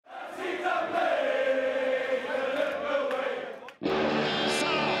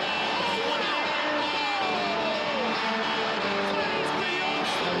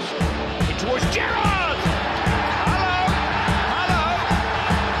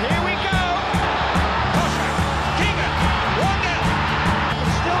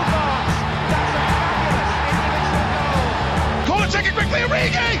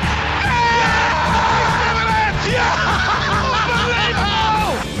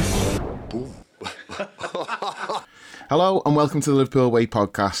Hello and welcome to the Liverpool Way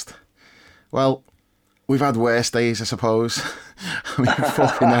podcast. Well, we've had worse days, I suppose. I mean,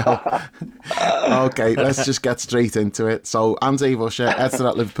 fucking hell. Okay, let's just get straight into it. So, I'm Dave Usher, editor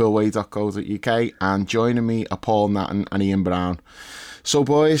at liverpoolway.co.uk, and joining me are Paul Natton and Ian Brown. So,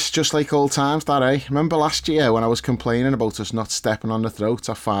 boys, just like old times, that, eh? Remember last year when I was complaining about us not stepping on the throat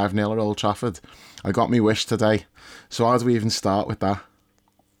at 5-0 at Old Trafford? I got me wish today. So, how do we even start with that?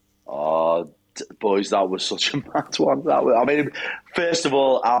 Oh, boys, that was such a mad one. First of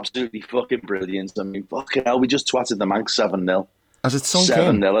all, absolutely fucking brilliant. I mean, fucking hell, we just twatted the Manx 7-0. Has it sunk 7-0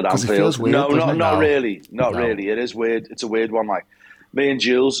 in? at Because it Anfield. feels weird, Not really. Not really. It is weird. It's a weird one. Like, me and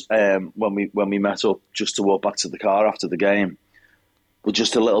Jules, when we met up just to walk back to the car after the game, were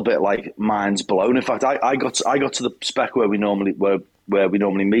just a little bit like minds blown. In fact, I got to the spec where we normally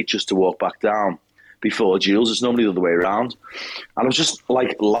meet just to walk back down before Jules. It's normally the other way around. And I was just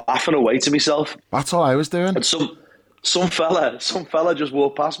like laughing away to myself. That's all I was doing. And some fella just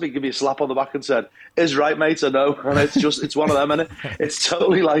walked past me, give me a slap on the back and said, "Is right, mate, I know." And it's one of them, and it's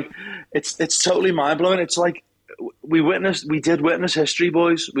totally like, it's totally mind blowing. It's like, we did witness history,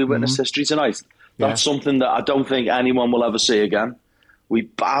 boys. We witnessed history tonight. That's something that I don't think anyone will ever see again. We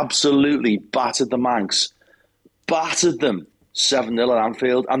absolutely battered the Manx. Battered them 7-0 at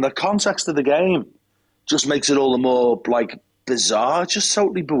Anfield. And the context of the game just makes it all the more like bizarre, just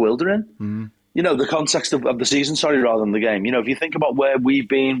totally bewildering. You know, the context of the season, rather than the game. You know, if you think about where we've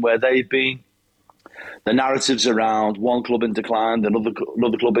been, where they've been, the narratives around one club in decline,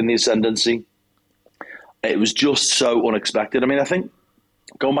 another club in the ascendancy, it was just so unexpected. I mean, I think,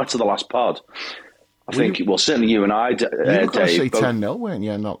 going back to the last pod, certainly you and I, you were going to say 10-0, weren't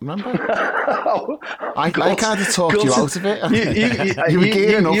you? Not remember? I kind of talked you out of it. You were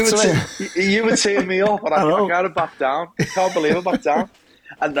gearing up to it. You were teeing me up, and I kind of backed down. I can't believe I backed down.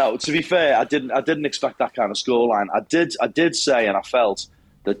 And no, to be fair, I didn't expect that kind of scoreline. I did say, and I felt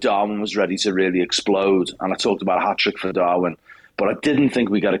that Darwin was ready to really explode, and I talked about a hat-trick for Darwin. But I didn't think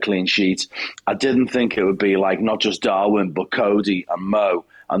we got a clean sheet. I didn't think it would be like not just Darwin, but Cody and Mo,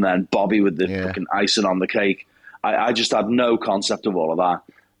 and then Bobby with the fucking icing on the cake. I just had no concept of all of that.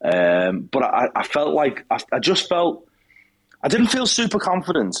 But I felt like, I didn't feel super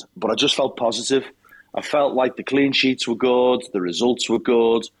confident, but I just felt positive. I felt like the clean sheets were good, the results were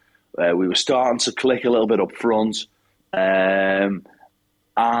good. We were starting to click a little bit up front. But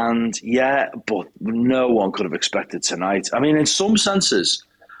no one could have expected tonight. I mean, in some senses,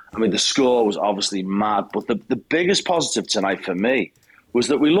 the score was obviously mad, but the biggest positive tonight for me was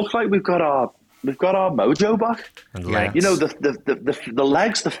that we look like we've got our mojo back. And legs. You know, the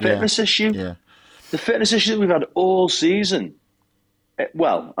legs, the fitness issue. Yeah. The fitness issue that we've had all season.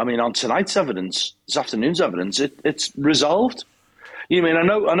 On tonight's evidence, this afternoon's evidence, it's resolved. I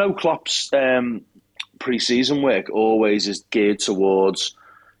know Klopp's pre-season work always is geared towards,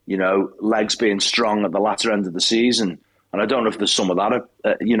 legs being strong at the latter end of the season. And I don't know if there's some of that,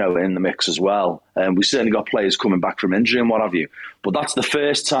 in the mix as well. We certainly got players coming back from injury and what have you. But that's the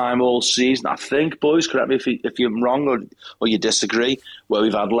first time all season, I think, boys, correct me if you're wrong or you disagree, where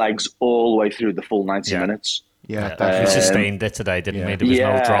we've had legs all the way through the full 90 minutes. Yeah, we sustained it today, didn't we? There was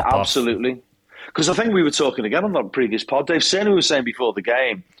no drop-off. Absolutely. Because I think we were talking again on that previous pod, Dave. Certainly we were saying before the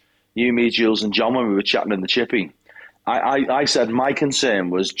game, you, me, Jules and John, when we were chatting in the chippy, I said my concern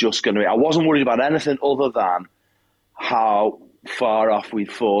was just going to be, I wasn't worried about anything other than how far off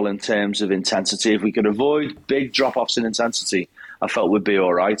we'd fall in terms of intensity. If we could avoid big drop-offs in intensity, I felt we'd be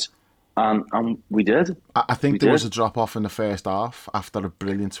all right. And we did. I think there was a drop-off in the first half after a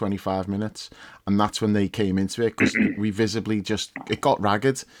brilliant 25 minutes, and that's when they came into it, because we visibly it got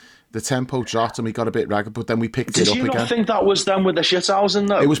ragged. The tempo dropped and we got a bit ragged, but then we picked it up again. Did you not think that was them with the shithousen,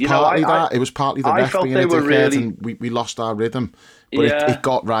 though? It was partly that. It was partly the ref being a dickhead, really... and we lost our rhythm. But it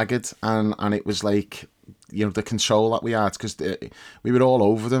got ragged, and it was like, the control that we had, because we were all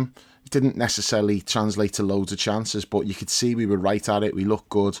over them. It didn't necessarily translate to loads of chances, but you could see we were right at it. We looked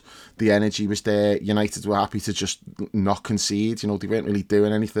good. The energy was there. United were happy to just not concede. They weren't really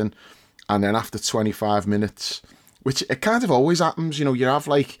doing anything. And then after 25 minutes, which it kind of always happens, you have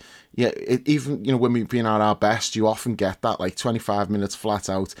like, even when we've been at our best, you often get that like 25 minutes flat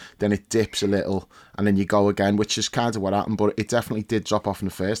out, then it dips a little, and then you go again, which is kind of what happened. But it definitely did drop off in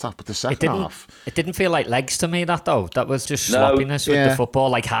the first half. But the second half, it didn't feel like legs to me. That was just sloppiness with the football,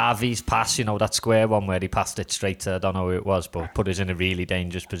 like Harvey's pass, that square one where he passed it straight to, I don't know who it was, but put us in a really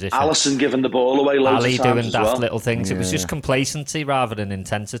dangerous position. Alisson giving the ball away loads Ali of times doing as daft well. little things. It was just complacency rather than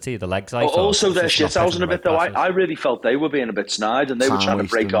intensity. The legs, I thought. Also, their shithousen a bit though. I really felt they were being a bit snide and they were trying to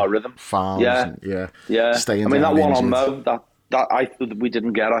break our rhythm. Fouls. Yeah. Staying that one on Mo, we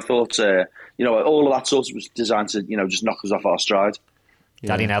didn't get. I thought, all of that sort was designed to, just knock us off our stride.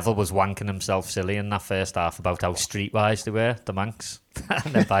 Gary Neville was wanking himself silly in that first half about how streetwise they were, the Mancs.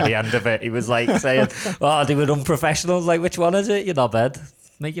 And then by the end of it, he was like saying, "Oh, they were unprofessionals." Like, which one is it? You're not bad.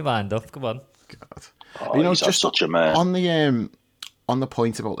 Make your mind up. Come on. God. He's just such a man. On the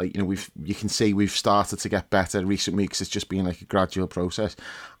point about you can see we've started to get better in recent weeks. It's just been like a gradual process.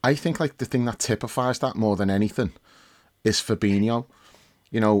 I think like the thing that typifies that more than anything is Fabinho.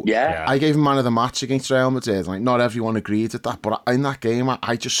 I gave him man of the match against Real Madrid. Like, not everyone agreed with that, but in that game,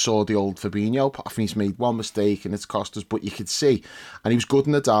 I just saw the old Fabinho. I think he's made one mistake and it's cost us, but you could see, and he was good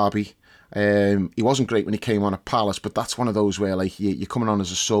in the derby. He wasn't great when he came on at Palace, but that's one of those where like you're coming on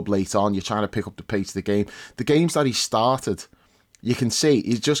as a sub late on, you're trying to pick up the pace of the game. The games that he started, you can see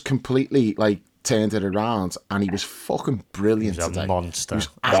he's just completely like turned it around, and he was fucking brilliant today. He was a monster. He was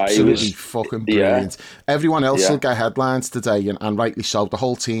absolutely fucking brilliant. Everyone else will get headlines today, and rightly so. The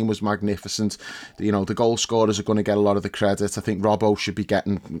whole team was magnificent. The goal scorers are going to get a lot of the credit. I think Robbo should be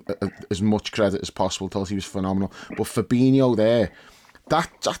getting as much credit as possible. Thought he was phenomenal. But Fabinho there,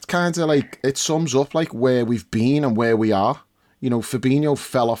 that kind of like, it sums up like where we've been and where we are. Fabinho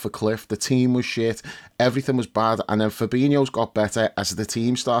fell off a cliff. The team was shit. Everything was bad. And then Fabinho's got better as the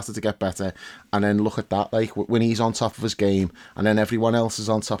team started to get better. And then look at that, like when he's on top of his game and then everyone else is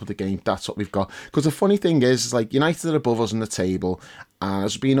on top of the game, that's what we've got. Because the funny thing is like United are above us on the table, and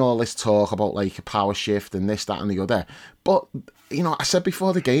there's been all this talk about like a power shift and this, that and the other. But, I said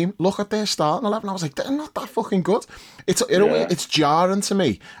before the game, look at their starting 11. I was like, they're not that fucking good. It's jarring to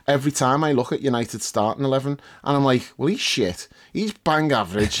me every time I look at United's starting 11, and I'm like, well, he's shit. He's bang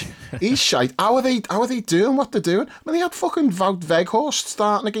average. He's shite. How are they doing what they're doing? I mean, they had fucking Wout Weghorst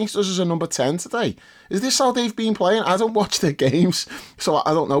starting against us as a number 10 today. Is this how they've been playing? I don't watch their games, so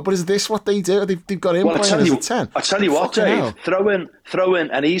I don't know. But is this what they do? They've got him playing as a 10. I tell you what, Dave. Throw in,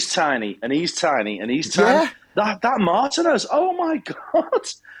 and he's tiny, and he's tiny, and he's tiny. Yeah. That Martinez, oh my God.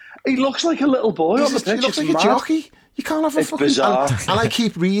 He looks like a little boy on the pitch. He looks like a jockey. You can't have a fucking... bizarre. And I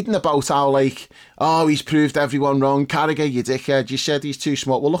keep reading about how, like, he's proved everyone wrong. Carragher, you dickhead. You said he's too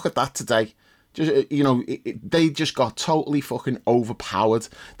small. Well, look at that today. Just, they just got totally fucking overpowered.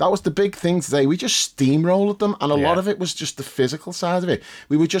 That was the big thing today. We just steamrolled them, and a lot of it was just the physical side of it.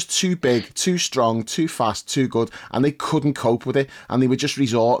 We were just too big, too strong, too fast, too good, and they couldn't cope with it, and they were just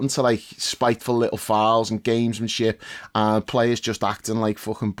resorting to like spiteful little fouls and gamesmanship, and players just acting like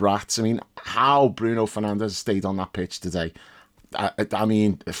fucking brats. I mean, how Bruno Fernandes stayed on that pitch today. I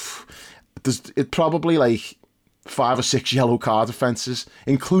mean, there's probably like 5 or 6 yellow card offences,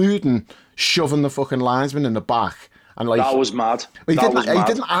 including shoving the fucking linesman in the back. And like, that was mad. He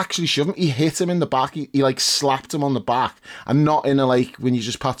didn't actually shove him. He hit him in the back. He like slapped him on the back, and not in a like when you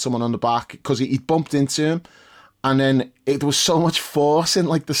just pat someone on the back, because he bumped into him. And then there was so much force in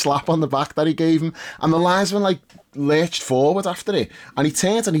like the slap on the back that he gave him, and the linesman like lurched forward after it, and he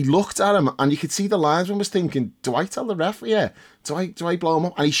turned and he looked at him, and you could see the linesman was thinking, do I tell the referee? Yeah. Do I blow him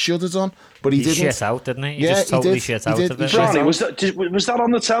up? And he should have done, but he didn't. He shit out, didn't he? He just totally shit out of it. Brownie, was that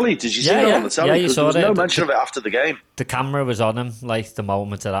on the telly? Did you see it on the telly? Yeah, you saw it. There was no mention of it after the game. The camera was on him, like, the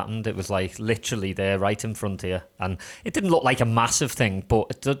moment it happened. It was, like, literally there, right in front of you. And it didn't look like a massive thing,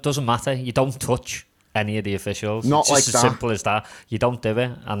 but it doesn't matter. You don't touch any of the officials. Not it's like just as simple as that. You don't do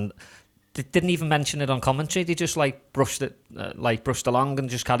it. And they didn't even mention it on commentary. They just like brushed along and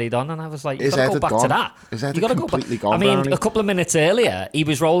just carried on. And I was like, you got to go back to that. His head had completely gone. I mean, Brownie. a couple of minutes earlier, he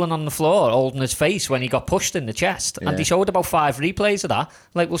was rolling on the floor, holding his face when he got pushed in the chest. And they showed about 5 replays of that.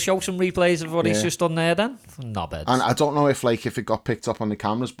 Like, we'll show some replays of what he's just done there then. Knobheads. And I don't know if it got picked up on the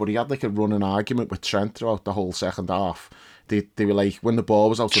cameras, but he had like a running argument with Trent throughout the whole second half. They were like, when the ball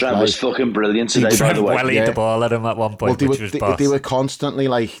was out of play... Trent was fucking brilliant today, by the way. Trent the ball at him at one point, which was boss. They were constantly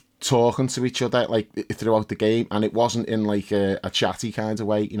like talking to each other like throughout the game, and it wasn't in like a chatty kind of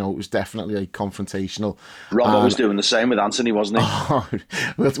way. It was definitely like confrontational. Robbo was doing the same with Anthony, wasn't he?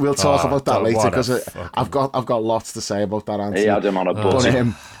 We'll talk about that later, because I've got lots to say about that, Anthony. He had him on a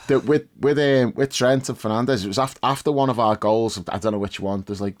button. With Trent and Fernandes, it was after one of our goals. I don't know which one.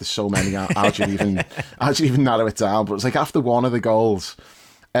 There's so many. How do you even narrow it down? But it's like after one of the goals,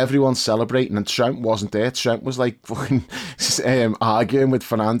 everyone's celebrating, and Trent wasn't there. Trent was like fucking arguing with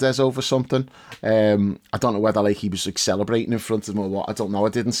Fernandes over something. I don't know whether like he was like celebrating in front of him or what. I don't know. I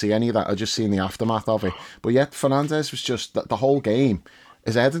didn't see any of that. I just seen the aftermath of it. But yet Fernandes was just the whole game.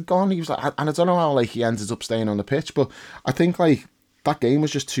 His head had gone. He was like, and I don't know how like he ended up staying on the pitch, but I think like that game was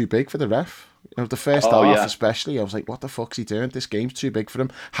just too big for the ref. You know, the first half especially, I was like, what the fuck's he doing? This game's too big for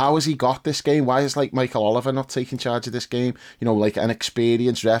him. How has he got this game? Why is like Michael Oliver not taking charge of this game? You know, like an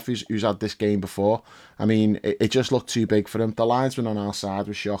experienced ref who's had this game before. I mean, it just looked too big for him. The linesman on our side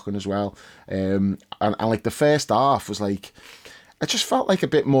was shocking as well. And like the first half was like, it just felt like a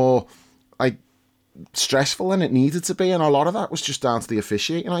bit more like stressful than it needed to be, and a lot of that was just down to the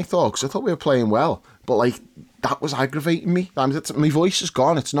officiating, I thought, because I thought we were playing well, but like that was aggravating me. I mean, my voice is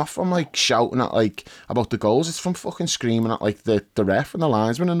gone. It's not from like shouting at like about the goals, it's from fucking screaming at like the ref and the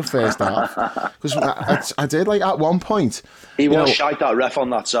linesman in the first half, because I did, like, at one point he was shite, that ref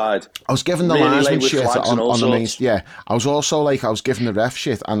on that side. I was giving the really linesman shit on the main, I was also like, I was giving the ref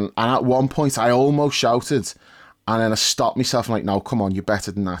shit, and at one point I almost shouted. And then I stopped myself and like, no, come on, you're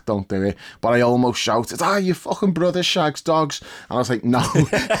better than that, don't do it. But I almost shouted, you fucking brothers, shags, dogs. And I was like, no,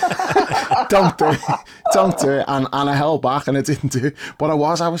 don't do it, don't do it. And I held back and I didn't do it. But I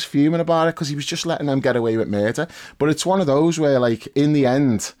was fuming about it because he was just letting them get away with murder. But it's one of those where, like, in the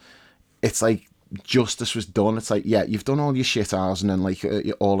end, it's like justice was done. It's like, yeah, you've done all your shit hours and then like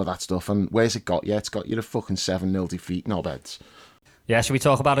all of that stuff. And where's it got you? It's got you a fucking 7-0 defeat, no beds. Yeah, should we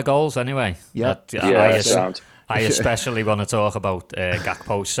talk about the goals anyway? Yeah. I especially want to talk about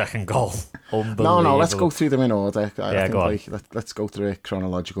Gakpo's second goal. Unbelievable. No, let's go through them in order. I think let's go through it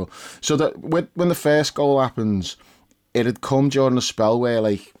chronological. So that when the first goal happens, it had come during a spell where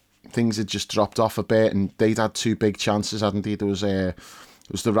like things had just dropped off a bit, and they'd had 2 big chances, hadn't they? There was the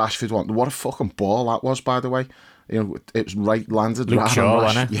Rashford one. What a fucking ball that was, by the way. You know, it was landed Luke right Shaw, on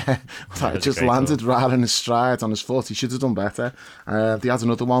wasn't it? Yeah, it just landed right in his stride on his foot. He should have done better. They had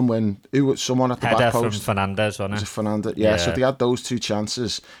another one when someone at the back post. From Fernandes, wasn't it? Was it Fernandes? Yeah, so they had those 2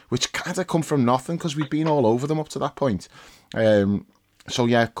 chances, which kind of come from nothing because we'd been all over them up to that point. So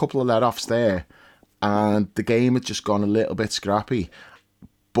yeah, a couple of let-offs there, and the game had just gone a little bit scrappy.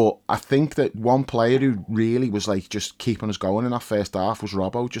 But I think that one player who really was like just keeping us going in that first half was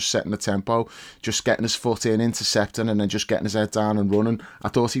Robbo, just setting the tempo, just getting his foot in, intercepting, and then just getting his head down and running. I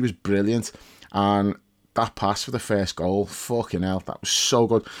thought he was brilliant. And that pass for the first goal, fucking hell, that was so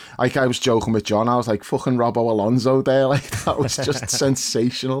good. Like, I was joking with John, I was like, fucking Robbo Alonso there, like, that was just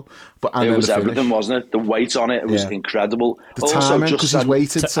sensational. But it was everything, wasn't it? The weight on it was incredible. The timing, because he's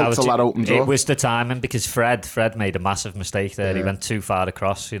waited till that opened up. It was the timing, because Fred made a massive mistake there. He went too far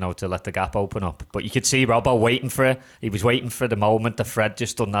across, you know, to let the gap open up. But you could see Robbo waiting for it. He was waiting for the moment that Fred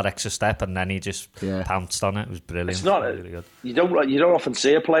just done that extra step, and then he just pounced on it. It was brilliant. It's not really good. You don't often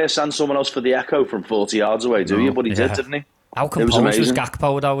see a player send someone else for the echo from 40 yards away, do you? But he did, didn't he? How composed was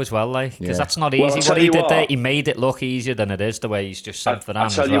Gakpo though as well, like, because that's not easy. What he did there, he made it look easier than it is. The way he's just sent for that. I'll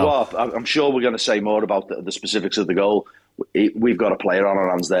tell you what, I'm sure we're going to say more about the specifics of the goal. We've got a player on our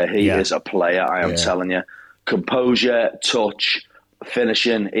hands there. He is a player. I am telling you, composure, touch,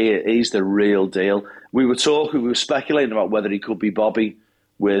 finishing. He's the real deal. We were speculating about whether he could be Bobby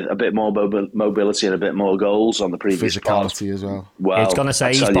with a bit more mobility and a bit more goals on the previous physicality part as well. I was going to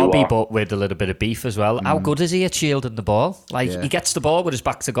say he's Bobby, but with a little bit of beef as well. How good is he at shielding the ball? Like, he gets the ball with his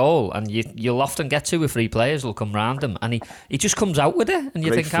back to goal, and you'll often get 2 or 3 players will come round him, and he just comes out with it, and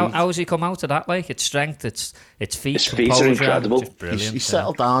you think, how has he come out of that? Like, it's strength, it's feet, his feet are incredible. He's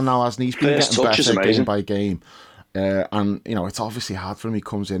settled down now, hasn't he? He's been getting better game by game, and you know, it's obviously hard for him. He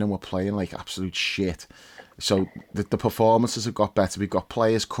comes in and we're playing like absolute shit. So the performances have got better. We've got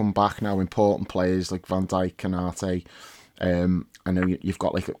players come back now, important players like Van Dijk, Kanate. I know you've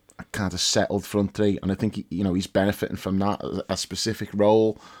got like a kind of settled front 3, and I think he's benefiting from that, a specific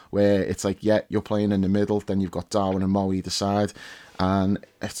role where it's like, you're playing in the middle, then you've got Darwin and Mo either side, and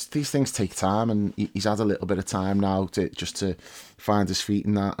these things take time, and he's had a little bit of time now to find his feet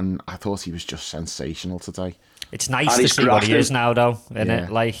in that, and I thought he was just sensational today. It's nice to see what he is now, though, isn't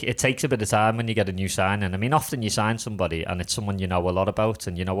it? Like, it takes a bit of time when you get a new signing. I mean, often you sign somebody and it's someone you know a lot about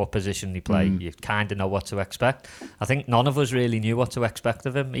and you know what position they play. You kind of know what to expect. I think none of us really knew what to expect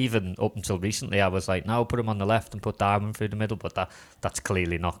of him. Even up until recently, I was like, no, put him on the left and put Darwin through the middle. But that's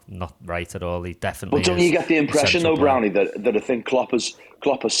clearly not right at all. He definitely But don't you get the impression, though, Brownie, that I think Klopp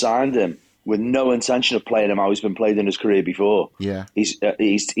has signed him with no intention of playing him how he's been played in his career before. Yeah,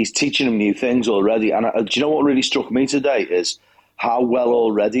 he's teaching him new things already. And do you know what really struck me today is how well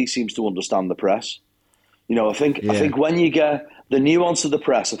already he seems to understand the press. You know, I think when you get the nuance of the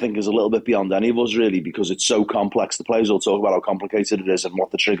press, I think is a little bit beyond any of us really, because it's so complex. The players will talk about how complicated it is and what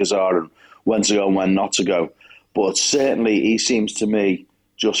the triggers are and when to go and when not to go. But certainly he seems to me,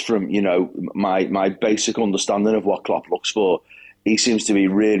 just from my basic understanding of what Klopp looks for, he seems to be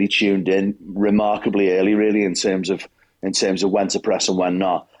really tuned in remarkably early, really, in terms of when to press and when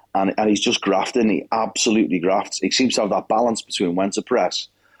not. And he's just grafting. He absolutely grafts. He seems to have that balance between when to press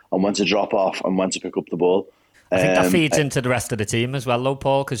and when to drop off and when to pick up the ball. I think that feeds into the rest of the team as well, though,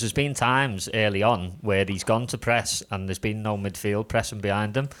 Paul, because there's been times early on where he's gone to press and there's been no midfield pressing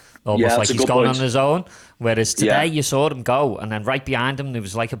behind him, almost like he's gone on his own. Whereas today you saw him go, and then right behind him there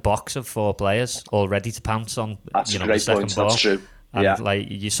was like a box of 4 players all ready to pounce on. That's a great the second point. ball. That's true. And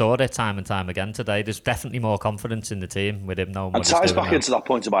like you saw it time and time again today. There's definitely more confidence in the team with him knowing. And ties back into that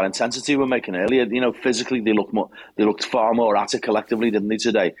point about intensity we were making earlier. Physically they looked far more at it collectively, didn't they,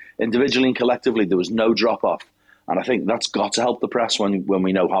 today? Individually and collectively, there was no drop off. And I think that's got to help the press when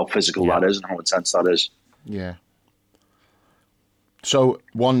we know how physical that is and how intense that is. Yeah. So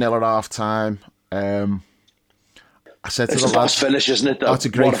 1-0 at half time. I said to it's the lads, fast finish, isn't it? Though? That's a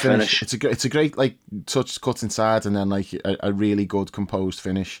great finish. It's a great touch, cut inside, and then a really good composed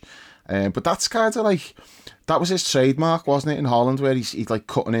finish. But that's kind of that was his trademark, wasn't it, in Holland, where he's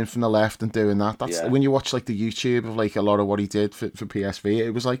cutting in from the left and doing that. That's when you watch the YouTube of a lot of what he did for PSV.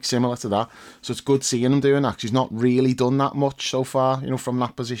 It was similar to that. So it's good seeing him doing that. 'Cause he's not really done that much so far, from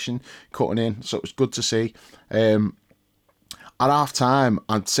that position, cutting in. So it was good to see. At half time,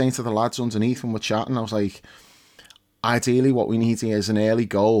 I'd saying to the lads underneath when we're chatting, I was like, ideally what we need here is an early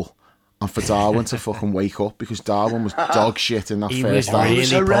goal and for Darwin to fucking wake up, because Darwin was dog shit in that first half. He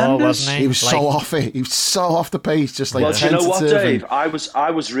was really poor, wasn't he? He was so off it. He was so off the pace, just Well, tentative. you know what, Dave?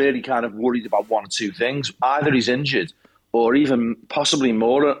 I was really kind of worried about one or two things. Either he's injured, or even possibly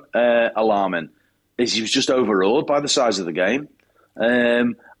more alarming, is he was just overawed by the size of the game.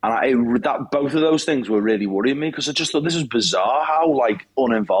 And both of those things were really worrying me, because I just thought this is bizarre how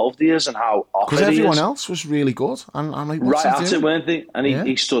uninvolved he is and how off it he is. Because everyone else was really good, and I'm like, what's right he at doing? it, weren't they? And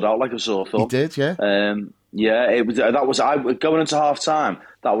he stood out like a sore thumb. He did, yeah. Going into half time.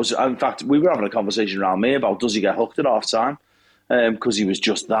 That was, in fact, we were having a conversation around me about does he get hooked at half time? Because he was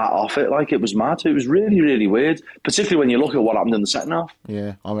just that off it. It was mad. It was really, really weird, particularly when you look at what happened in the second half.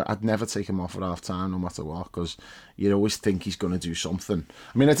 Yeah, I'd never take him off at half time, no matter what, because you always think he's going to do something.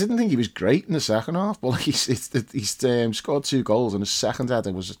 I mean, I didn't think he was great in the second half, but he's scored 2 goals, and his second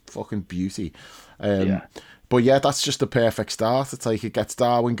header was a fucking beauty. But yeah, that's just the perfect start. It's it gets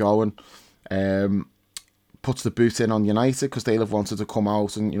Darwin going, puts the boot in on United, because they'll have wanted to come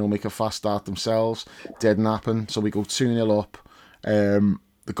out and make a fast start themselves. Didn't happen, so we go 2-0 up.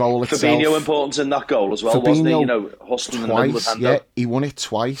 The goal itself, Fabinho importance in that goal as well, Fabinho, wasn't he? Hustling twice, in the middle yeah, he won it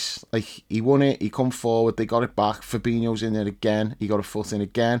twice. He won it, he come forward, they got it back. Fabinho's in there again, he got a foot in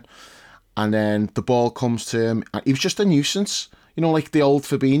again, and then the ball comes to him. He was just a nuisance, like the old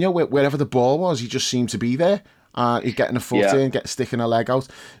Fabinho, wherever the ball was, he just seemed to be there. He's getting a foot in, sticking a leg out.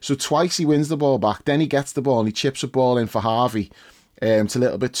 So twice he wins the ball back, then he gets the ball and he chips a ball in for Harvey. It's a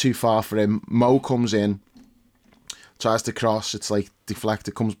little bit too far for him. Mo comes in, tries to cross, it's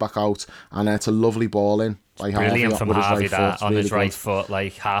deflected, comes back out, and then it's a lovely ball in by brilliant Harvey from Harvey, that on his right foot,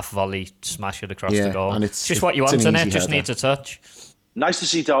 half volley, smash it across the goal. And it's just what you want, isn't it? Just needs a touch. Nice to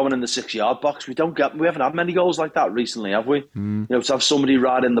see Darwin in the 6-yard box. We haven't had many goals like that recently, have we? To have somebody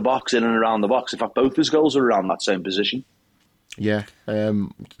right in the box, in and around the box. In fact, both his goals are around that same position. Yeah,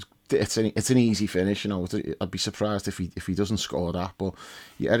 it's an easy finish. I'd be surprised if he doesn't score that. But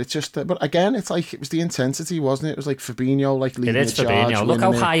yeah, it's just. But again, it was the intensity, wasn't it? It was Fabinho leading the charge. It is Fabinho. Look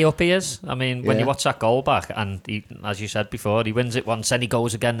how high up he is. I mean, when you watch that goal back, and he, as you said before, he wins it once, then he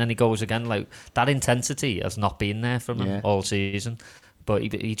goes again, then he goes again. That intensity has not been there from him all season. But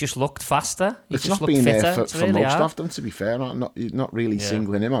he just looked faster. It's not been there for really most of them, to be fair. Not really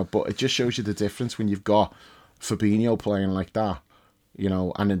singling him out, but it just shows you the difference when you've got Fabinho playing like that,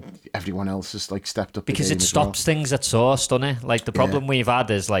 and then everyone else has stepped up. Because it stops things at source, doesn't it? The problem we've had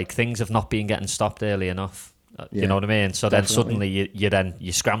is things have not been getting stopped early enough. You know what I mean? So then suddenly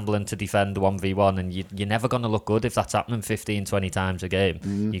you're scrambling to defend 1v1, and you're never going to look good if that's happening 15, 20 times a game.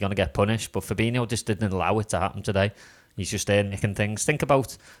 You're going to get punished. But Fabinho just didn't allow it to happen today. He's just there nicking things. Think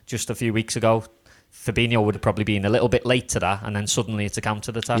about just a few weeks ago, Fabinho would have probably been a little bit late to that, and then suddenly it's a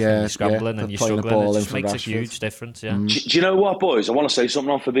counter-attack, and you're scrambling and you're struggling. It just makes a huge difference, Do you know what, boys? I want to say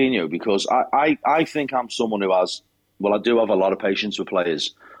something on Fabinho, because I think I'm someone who has, I do have a lot of patience with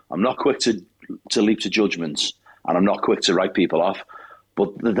players. I'm not quick to leap to judgments, and I'm not quick to write people off.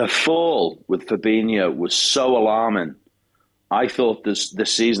 But the fall with Fabinho was so alarming. I thought this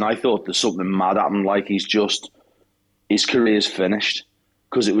season, there's something mad happened, his career's finished,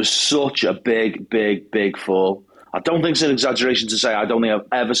 because it was such a big fall. I don't think it's an exaggeration to say I don't think I've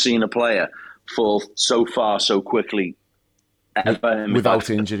ever seen a player fall so far so quickly ever without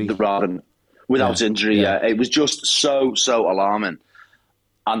injury. Without injury, it was just so alarming.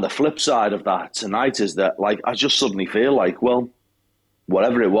 And the flip side of that tonight is that I just suddenly feel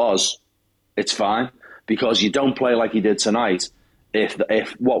whatever it was, it's fine, because you don't play like you did tonight.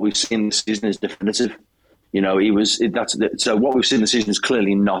 if what we've seen this season is definitive. So what we've seen this season is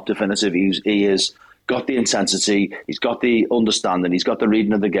clearly not definitive. He has got the intensity, he's got the understanding, he's got the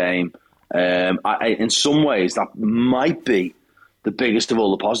reading of the game. In some ways, that might be the biggest of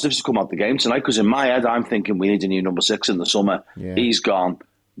all the positives to come out of the game tonight. Because in my head, I'm thinking we need a new number 6 in the summer. Yeah. He's gone.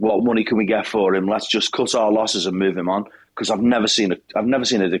 What money can we get for him? Let's just cut our losses and move him on. Because I've never seen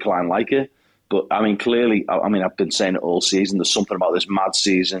a decline like it. But I mean, clearly, I've been saying it all season. There's something about this mad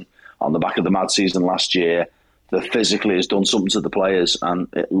season, on the back of the mad season last year, that physically has done something to the players, and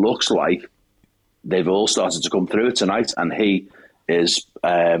it looks like they've all started to come through it tonight. And he is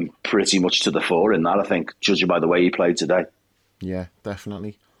pretty much to the fore in that, I think, judging by the way he played today. Yeah,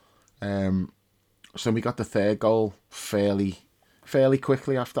 definitely. So we got the third goal fairly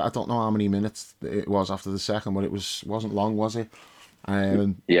quickly after. I don't know how many minutes it was after the second, but it wasn't long, was it? I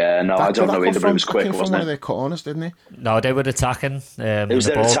don't know either, but it was quick, wasn't it? From one of their corners, didn't it? No, they were attacking.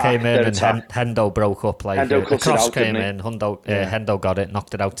 The ball came in and Hendo broke up. The cross came in, Hendo got it,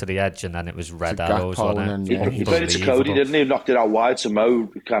 knocked it out to the edge, and then it was red arrows on it. He played it to Cody, didn't he? Knocked it out wide, so Mo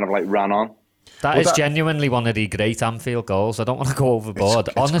kind of like ran on. That is genuinely one of the great Anfield goals. I don't want to go overboard.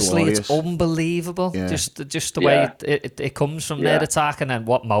 Honestly, glorious. It's unbelievable. Yeah. Just the way it comes from their attack, and then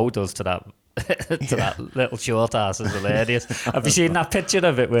what Mo does to that. That little short ass is hilarious. Have you seen that picture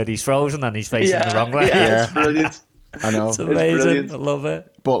of it where he's frozen and he's facing the wrong way? Yeah, it's brilliant. I know. It's amazing. I love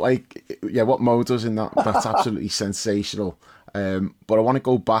it. But what Mo does in that's absolutely sensational. But I want to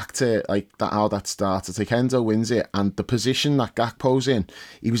go back to how that started. Hendo wins it, and the position that Gakpo's in,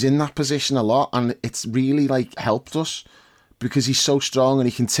 he was in that position a lot, and it's really helped us. Because he's so strong and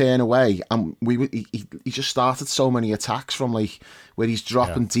he can turn away, and he just started so many attacks from where he's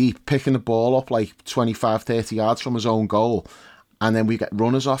dropping deep, picking the ball up 25, 30 yards from his own goal, and then we get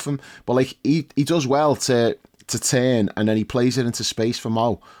runners off him. But he does well to turn, and then he plays it into space for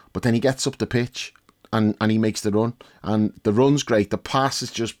Mo. But then he gets up the pitch and he makes the run, and the run's great. The pass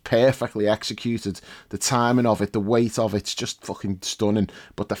is just perfectly executed. The timing of it, the weight of it's just fucking stunning.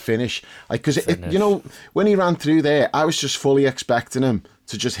 But the finish, because when he ran through there, I was just fully expecting him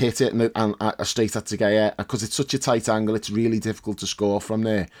to just hit it and straight at De Gea, because it's such a tight angle. It's really difficult to score from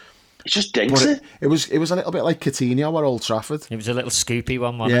there. He just dinks it. It was a little bit like Coutinho at Old Trafford. It was a little scoopy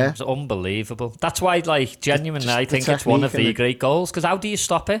one, wasn't it? It was unbelievable. That's why, genuinely, I think it's one of the great goals. Because how do you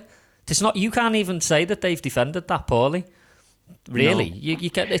stop it? It's not. You can't even say that they've defended that poorly. Really, no. You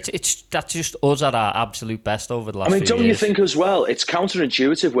get that's just us at our absolute best over the last. Don't years. You think as well? It's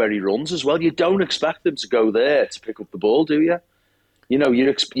counterintuitive where he runs as well. You don't expect him to go there to pick up the ball, do you?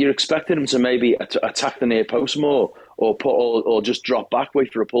 You're expecting him to maybe attack the near post more, or just drop back,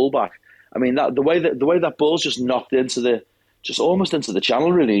 wait for a pullback. The way that ball's just knocked almost into the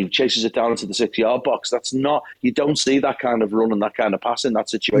channel, really. He chases it down into the 6-yard box. That's not, you don't see that kind of run and that kind of pass in that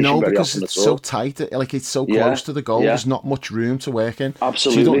situation very often at all. No, because it's so tight, it's so close to the goal. There's not much room to work in.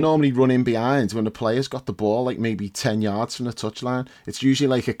 Absolutely. So you don't normally run in behind when the player's got the ball, maybe 10 yards from the touchline. It's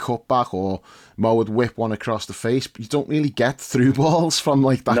usually a cutback, or Mo would whip one across the face. But you don't really get through balls from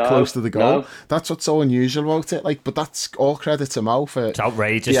that close to the goal. No. That's what's so unusual about it. But that's all credit to Mo for it's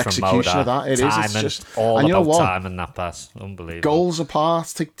outrageous the execution from Mo, of that. It's just all about time in that pass. Unbelievable. Goals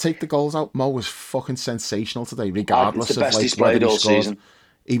apart, take the goals out. Mo was fucking sensational today, regardless of he's played all season.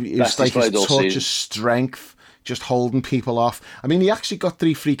 He was his touch, his strength, just holding people off. He actually got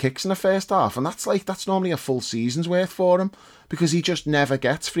 3 free kicks in the first half, and that's normally a full season's worth for him, because he just never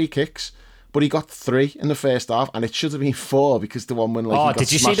gets free kicks. But he got 3 in the first half, and it should have been 4, because the one when he got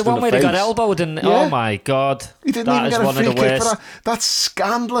did you see the one where he got elbowed? And oh my god, he didn't even get a free kick for that. That's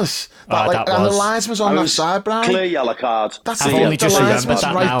scandalous. And the linesman's on that side, Brian. Clear yellow card. That's I've only just remembered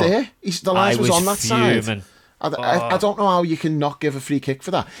that right now. There. The linesman's on that fuming. side. I don't know how you can not give a free kick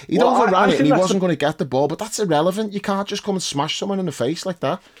for that. He'd overran it and he wasn't going to get the ball, but that's irrelevant. You can't just come and smash someone in the face like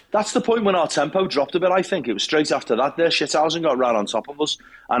that. That's the point when our tempo dropped a bit, I think. It was straight after that there. Shithausen got right on top of us.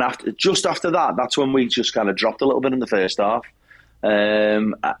 And just after that, that's when we just kind of dropped a little bit in the first half.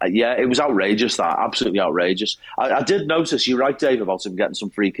 It was outrageous, that. Absolutely outrageous. I did notice, you're right, Dave, about him getting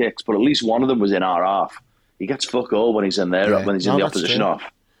some free kicks, but at least one of them was in our half. He gets fuck all when he's in there, when he's in the opposition half.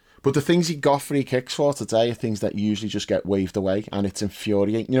 But the things he got free kicks for today are things that usually just get waved away, and it's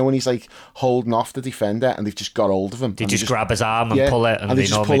infuriating. When he's holding off the defender and they've just got hold of him. They just grab his arm and pull it, and they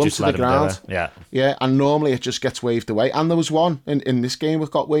normally just let him do it. Yeah, and normally it just gets waved away. And there was one in this game that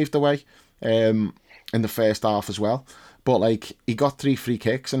got waved away in the first half as well. But he got 3 free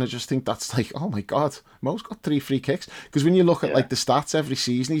kicks, and I just think that's oh my god, Mo's got 3 free kicks. Because when you look at the stats every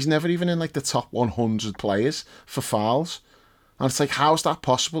season, he's never even in the top 100 players for fouls. And it's like, how's that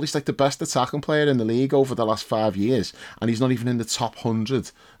possible? He's like the best attacking player in the league over the last 5 years, and he's not even in the top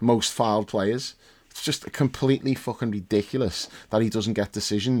 100 most fouled players. It's just completely fucking ridiculous that he doesn't get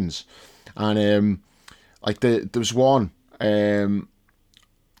decisions. And there was one. He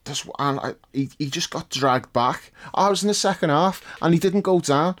just got dragged back. I was in the second half, and he didn't go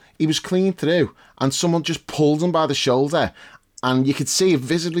down. He was clean through, and someone just pulled him by the shoulder, and you could see it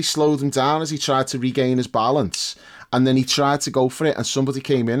visibly slowed him down as he tried to regain his balance. And then he tried to go for it, and somebody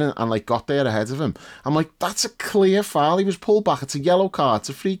came in and got there ahead of him. I'm like, that's a clear foul. He was pulled back. It's a yellow card. It's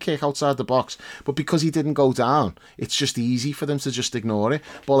a free kick outside the box. But because he didn't go down, it's just easy for them to just ignore it.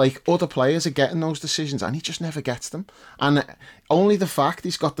 But like, other players are getting those decisions, and he just never gets them. And only the fact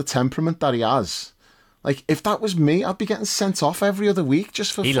he's got the temperament that he has. Like, if that was me, I'd be getting sent off every other week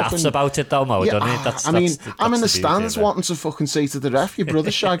just for He fucking... laughs about it though, Mo, doesn't he? I'm in the stands wanting to fucking say to the ref, your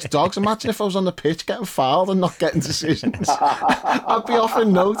brother shags dogs. Imagine if I was on the pitch getting fouled and not getting decisions. I'd be off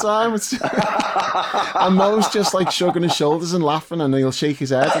in no time. And Mo's just like shrugging his shoulders and laughing, and he'll shake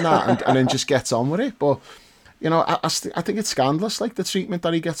his head and that, and then just gets on with it. But, you know, I think it's scandalous, like, the treatment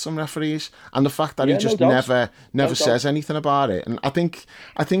that he gets from referees, and the fact that he just never says anything about it. And I think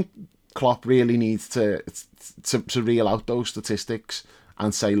Klopp really needs to reel out those statistics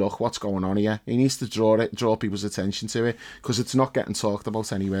and say, look, what's going on here? He needs to draw people's attention to it, because it's not getting talked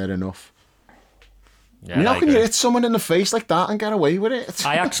about anywhere enough. Yeah, I mean, how can you hit someone in the face like that and get away with it?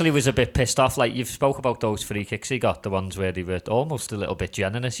 I actually was a bit pissed off. Like, you've spoke about those free kicks he got, the ones where they were almost a little bit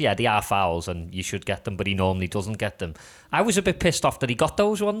generous. Yeah, they are fouls and you should get them, but he normally doesn't get them. I was a bit pissed off that he got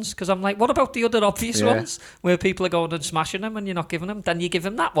those ones, because I'm like, what about the other obvious ones where people are going and smashing them and you're not giving them? Then you give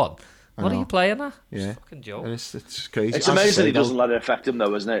him that one. What are you playing at? Yeah. It's a fucking joke. It's crazy. It's amazing he doesn't let it affect him,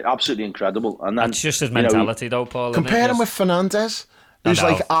 though, isn't it? Absolutely incredible. And then, that's just his mentality, though, Paul. Compare him with Fernandes, who's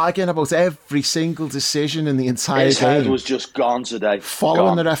like arguing about every single decision in the entire his game. His head was just gone today.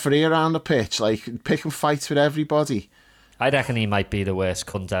 Following the referee around the pitch, like picking fights with everybody. I reckon he might be the worst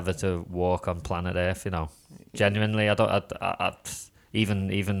cunt ever to walk on planet Earth, you know. Genuinely,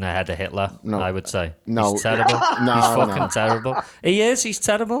 even ahead of Hitler, I would say. No. He's terrible. He's fucking terrible. He's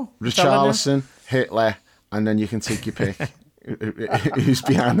terrible. Richarlison, Hitler, and then you can take your pick. Who's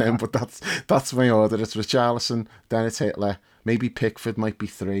behind them? But that's my order. It's Richarlison, then it's Hitler. Maybe Pickford might be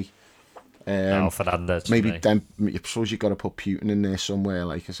 3. Fernandes. Maybe then, I suppose you've got to put Putin in there somewhere,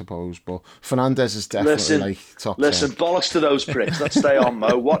 like, I suppose. But Fernandes is definitely top 10. Bollocks to those pricks. Let's stay on,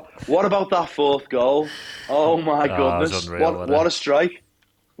 Mo. What about that fourth goal? Oh my goodness! Unreal, what a strike!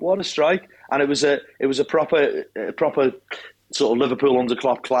 What a strike! And it was a proper sort of Liverpool under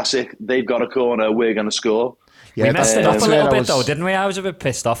Klopp classic. They've got a corner. We're going to score. Yeah, we messed it up a little bit, though, didn't we? I was a bit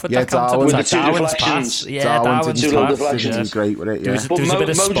pissed off at that Darwin's with the two Darwin's deflections. Pass. Yeah, Darwin's two pass. deflections. He great with it. Yeah. There was a bit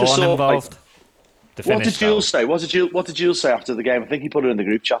of spawn involved. What did Jules say? What did Jules say after the game? I think he put it in the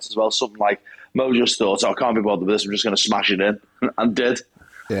group chat as well. Something like, Mo just thought, I can't be bothered with this. I'm just going to smash it in, and did.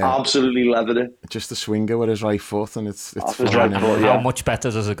 Yeah. Absolutely leathered it. Just a swinger with his right foot, and it's right foot, How much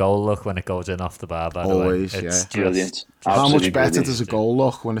better does a goal look when it goes in off the bar? By the way, it's brilliant. How much better does a goal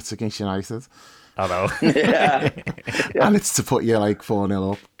look when it's against United? I know. Yeah. And it's to put you like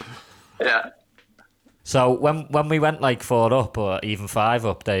 4-0 up. Yeah. So when we went like 4 up or even 5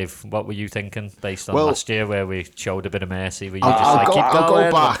 up, Dave, what were you thinking based on last year where we showed a bit of mercy? Were you I'll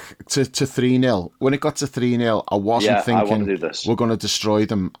go back to 3-0. When it got to 3-0, I wasn't thinking we're going to destroy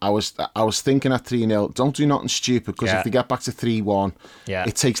them. I was thinking at 3-0, don't do nothing stupid, because if they get back to 3-1,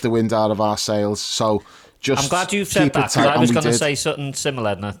 it takes the wind out of our sails. So I'm glad you said that, because I was going to say something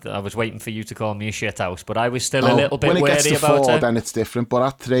similar, and I was waiting for you to call me a shithouse, but I was still a little bit wary about it. When it gets to 4, then it's different, but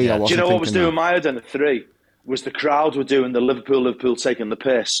at 3, I wasn't thinking. Do you know what was doing my head in at 3? Was the crowd were doing the Liverpool taking the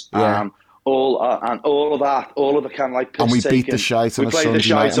piss, all of that, all of the kind of like piss and we taking. Beat the shite on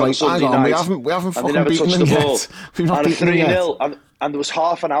a Sunday night. We haven't fucking beaten them yet. We've not beaten them yet. And there was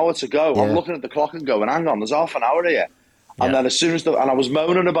half an hour to go. I'm looking at the clock and going, hang on, there's half an hour here. And then as soon as I was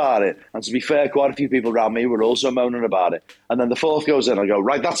moaning about it, and to be fair, quite a few people around me were also moaning about it. And then the fourth goes in, I go,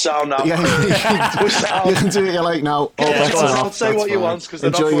 right, that's sound now. You can do it, you're like, now. Don't say what you want, because they're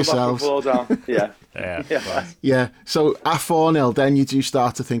not going back and fall down. Yeah. So at 4-0, then you do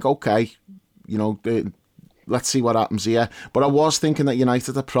start to think, okay, you know, let's see what happens here. But I was thinking that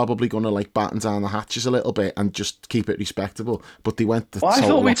United are probably going to like batten down the hatches a little bit and just keep it respectable. But they went the I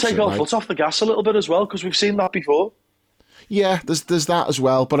thought we'd take our foot off the gas a little bit as well, because we've seen that before. Yeah, there's that as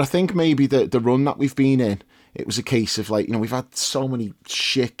well. But I think maybe the run that we've been in it was a case of like, we've had so many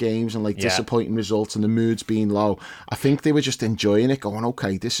shit games and like disappointing results and the mood's being low. I think they were just enjoying it, going,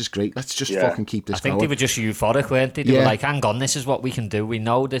 okay, this is great. Let's just fucking keep this going. I think they were just euphoric, weren't they? They were like, hang on, this is what we can do. We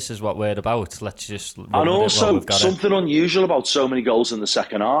know this is what we're about. Let's just run and with also, it we've got something unusual about so many goals in the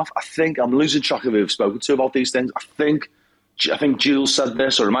second half. I think I'm losing track of who I've spoken to about these things. I think Jules said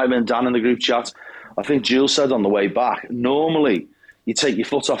this, or it might have been Dan in the group chat. I think Jules said on the way back, normally you take your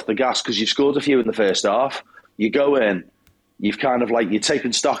foot off the gas because you've scored a few in the first half. You go in, you've kind of like, you're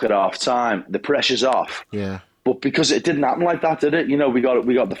taking stock at half time, the pressure's off. Yeah. But because it didn't happen like that, did it? We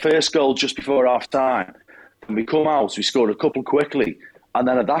got the first goal just before half time. And we come out, we scored a couple quickly. And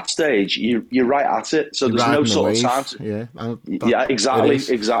then at that stage, you're right at it. So there's no sort of time to... exactly.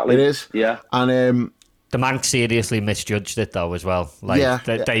 It is. Yeah. And the Manx seriously misjudged it though as well.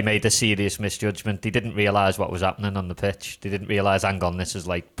 They made a serious misjudgment. They didn't realise what was happening on the pitch. They didn't realise, hang on, this is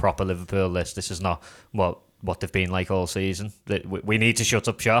like proper Liverpool. This is not what they've been like all season. We need to shut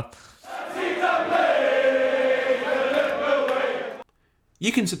up shop.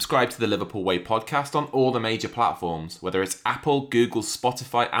 You can subscribe to the Liverpool Way podcast on all the major platforms, whether it's Apple, Google,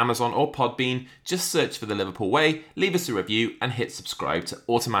 Spotify, Amazon or Podbean. Just search for the Liverpool Way, leave us a review and hit subscribe to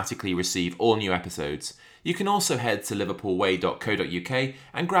automatically receive all new episodes. You can also head to liverpoolway.co.uk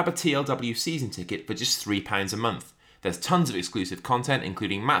and grab a TLW season ticket for just £3 a month. There's tons of exclusive content,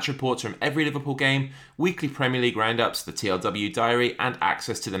 including match reports from every Liverpool game, weekly Premier League roundups, the TLW diary and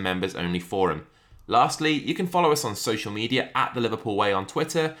access to the members-only forum. Lastly, you can follow us on social media at The Liverpool Way on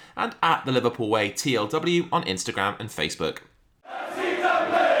Twitter and at The Liverpool Way TLW on Instagram and Facebook.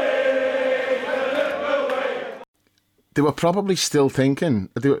 They were probably still thinking,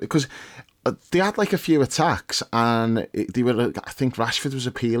 because they had like a few attacks and they were, I think Rashford was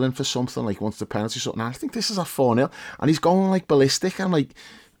appealing for something, like once the penalty or something. I think this is a 4-0 and he's going like ballistic and like,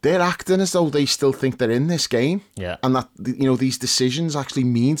 they're acting as though they still think they're in this game. Yeah. And that, these decisions actually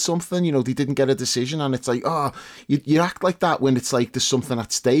mean something. They didn't get a decision and it's like, you act like that when it's like there's something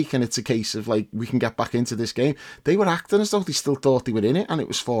at stake and it's a case of like, we can get back into this game. They were acting as though they still thought they were in it and it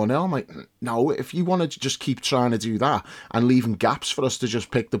was 4-0. I'm like, no, if you want to just keep trying to do that and leaving gaps for us to just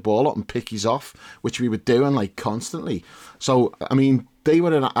pick the ball up and pick his off, which we were doing like constantly. So, I mean, they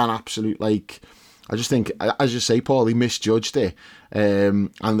were an absolute like... I just think, as you say, Paul, he misjudged it.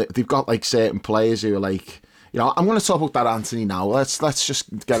 And they've got like certain players who are like, I'm going to talk about that Anthony now. Let's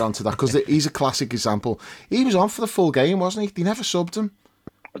just get onto that because he's a classic example. He was on for the full game, wasn't he? They never subbed him.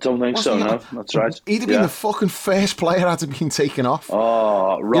 I don't think so, no. That's right. He'd have been the fucking first player had been taken off.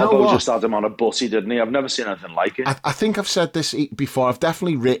 Oh, Robbo just had him on a butty, didn't he? I've never seen anything like it. I think I've said this before. I've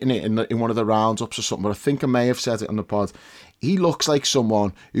definitely written it in one of the roundups or something, but I think I may have said it on the pod. He looks like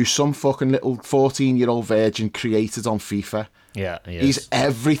someone who's some fucking little 14-year-old virgin created on FIFA. Yeah, he's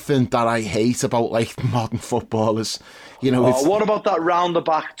everything that I hate about like modern footballers. What about that round the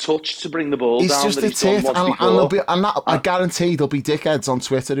back touch to bring the ball down? He's just a tit, I guarantee there'll be dickheads on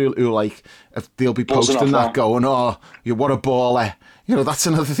Twitter who like they'll be posting that going, what a baller. That's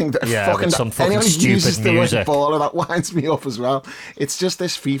another thing that with some fucking stupid music. Baller, that winds me up as well. It's just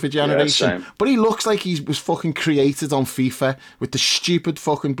this FIFA generation. But he looks like he was fucking created on FIFA with the stupid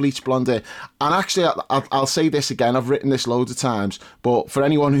fucking bleach blonde hair. And actually, I'll say this again. I've written this loads of times, but for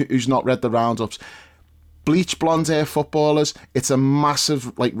anyone who's not read the roundups, bleach blonde hair footballers, it's a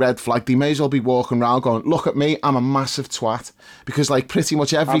massive like red flag. They may as well be walking around going, look at me, I'm a massive twat. Because like pretty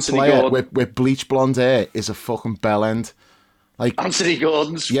much every player with bleach blonde hair is a fucking bellend. Like Anthony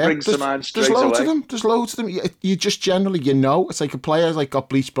Gordon springs to mind straight away. There's loads of them. You just generally, it's like a player like got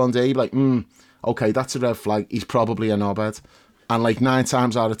bleach blonde hair, you're like, okay, that's a red flag. He's probably a knobhead. And like 9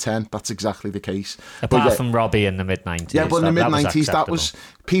 times out of 10, that's exactly the case. Apart from Robbie in the mid-90s. Yeah, but in the mid-90s, that was...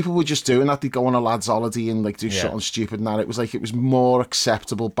 People were just doing that. They'd go on a lad's holiday and like do something stupid and that. It was more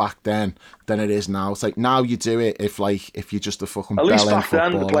acceptable back then than it is now. It's like now you do it if you're just a fucking at least back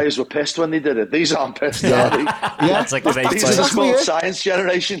footballer. then the players were pissed when they did it. These aren't pissed, are they? That's a great point. These are the sports science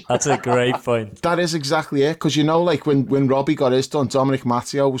generation. That's a great point. That is exactly it. Because like when Robbie got his done, Dominic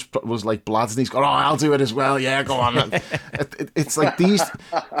Matteo was like blads and he's going, I'll do it as well. Yeah, go on. It's like these...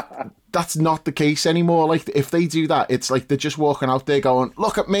 That's not the case anymore. Like if they do that, it's like they're just walking out there going,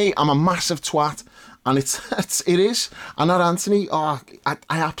 "Look at me, I'm a massive twat," and it is. And that Anthony, I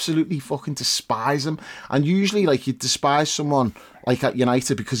absolutely fucking despise him. And usually, like you despise someone like at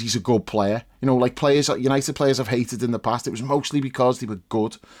United because he's a good player. Like United players I've hated in the past. It was mostly because they were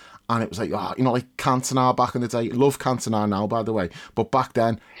good. And it was like, like Cantona back in the day. Love Cantona now, by the way, but back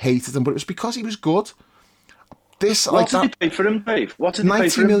then hated him. But it was because he was good. What did he pay for him, Dave? What did he pay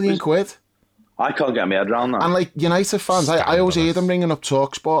for him? 90 million quid. I can't get my head around that. And like United fans, I always hear them ringing up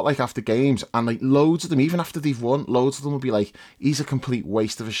TalkSport like after games, and like loads of them, even after they've won, loads of them will be like, "He's a complete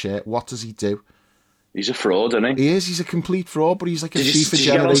waste of a shirt. What does he do?" He's a fraud, isn't he? He is. He's a complete fraud, but he's like a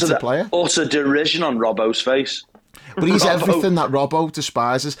FIFA-generated player. Utter derision on Robbo's face. But he's everything that Robbo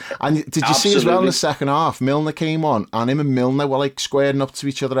despises. And did you see as well in the second half, Milner came on, and him and Milner were like squaring up to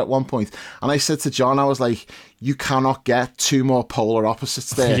each other at one point. And I said to John, I was like, you cannot get two more polar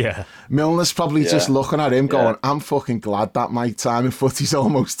opposites there. Yeah. Milner's probably just looking at him going, I'm fucking glad that my time in footy's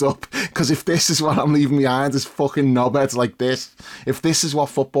almost up. Because if this is what I'm leaving behind is fucking knobheads like this, if this is what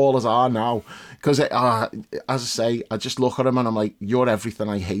footballers are now, because as I say, I just look at him and I'm like, you're everything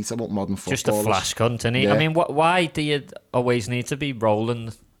I hate about modern footballers. Just a flash cunt, isn't he? Yeah. I mean, why do you always need to be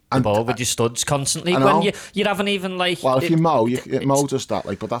rolling the ball with your studs constantly when you haven't even like... Well, if you Mo, Mo does that,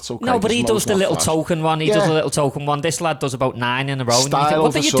 like, but that's okay. No, but he does the little flash. token one. He does a little token one. This lad does about 9 in a row. Style and you think,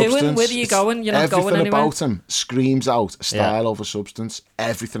 what are you substance. doing? Where are you going? You're not going Everything anywhere. about him screams out style over substance.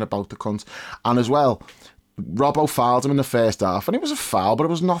 Everything about the cunt. And as well, Robbo fouled him in the first half, and it was a foul, but it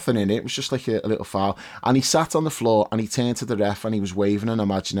was nothing in it. It was just like a little foul. And he sat on the floor and he turned to the ref and he was waving an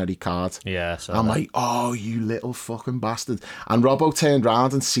imaginary card. Yeah, so I'm like, oh, you little fucking bastard. And Robbo turned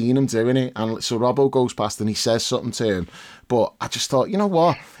round and seen him doing it. And so Robbo goes past and he says something to him. But I just thought, you know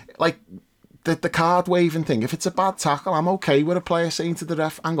what? Like, the card waving thing, if it's a bad tackle, I'm okay with a player saying to the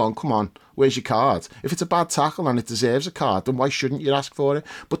ref, hang on, come on, where's your card? If it's a bad tackle and it deserves a card, then why shouldn't you ask for it?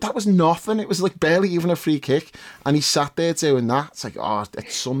 But that was nothing. It was like barely even a free kick. And he sat there doing that. It's like, oh,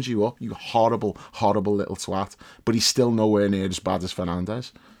 it sums you up, you horrible, horrible little twat. But he's still nowhere near as bad as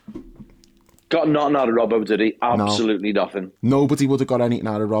Fernandes. Got nothing out of Robbo, did he? Absolutely nothing. Nobody would have got anything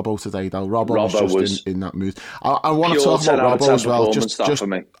out of Robbo today, though. Robbo was just in that mood. I want to Pure talk about 10 Robbo as well. performance Just for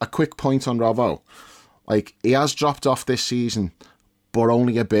me. a quick point on Robbo. Like, he has dropped off this season, but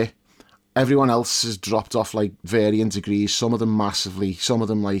only a bit. Everyone else has dropped off, like, varying degrees. Some of them massively, some of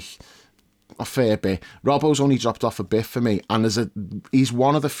them, like, a fair bit. Robbo's only dropped off a bit for me, and he's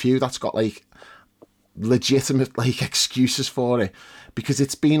one of the few that's got, like, legitimate, like, excuses for it, because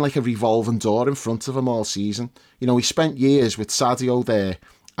it's been like a revolving door in front of him all season. You know, he spent years with Sadio there,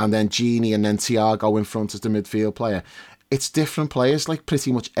 and then Gini, and then Thiago in front as the midfield player. It's different players, like,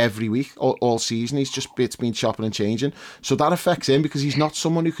 pretty much every week, all season. It's been chopping and changing. So that affects him, because he's not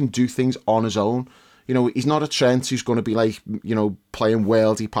someone who can do things on his own. You know, he's not a Trent who's going to be, like, you know, playing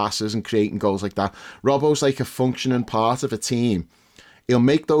worldy passes and creating goals like that. Robbo's like a functioning part of a team. He'll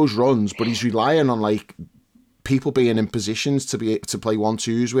make those runs, but he's relying on, like, people being in positions to play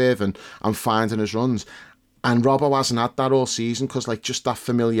 1-2s with and finding his runs. And Robbo hasn't had that all season, because, like, just that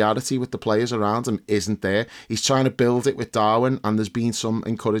familiarity with the players around him isn't there. He's trying to build it with Darwin, and there's been some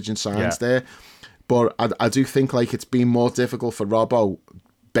encouraging signs there. But I do think, like, it's been more difficult for Robbo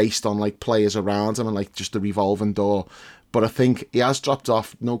based on, like, players around him and, like, just the revolving door. But I think he has dropped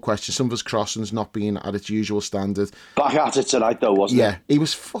off, no question. Some of his crossings not being at its usual standard. Back at it tonight, though, wasn't he? Yeah, he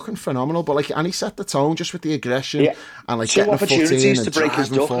was fucking phenomenal. But, like, and he set the tone just with the aggression and, like, 2 getting a foot in opportunities and to break his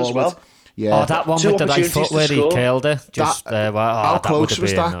duck forward. as well. Yeah. Oh, that one 2 with the right opportunities foot to where he score. killed it. Just How that close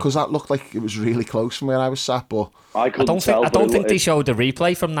was that? been, Because that looked like it was really close from where I was sat. But I don't think they showed the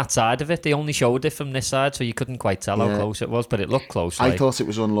replay from that side of it. They only showed it from this side, so you couldn't quite tell how close it was. But it looked close. I thought it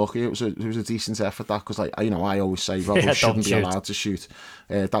was unlucky. It was a decent effort, that, because, like, you know, I always say Robbo shouldn't be allowed to shoot.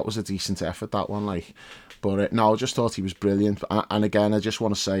 That was a decent effort, that one. Like, but no, I just thought he was brilliant. And again, I just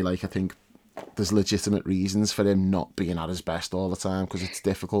want to say, like, I think there's legitimate reasons for him not being at his best all the time, because it's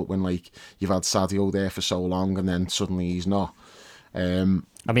difficult when, like, you've had Sadio there for so long and then suddenly he's not.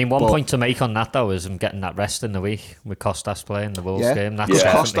 I mean, one point to make on that, though, is him getting that rest in the week with Costas playing the Wolves game. That's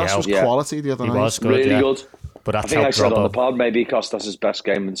Costas was quality the other night. He was good, really good. But I think I said on the pod, maybe Costas' best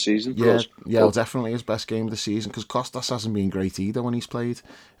game of the season. Definitely his best game of the season, because Costas hasn't been great either when he's played.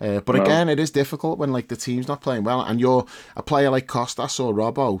 But again, it is difficult when, like, the team's not playing well, and you're a player like Costas or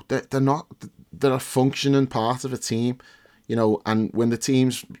Robbo. They're a functioning part of a team, you know. And when the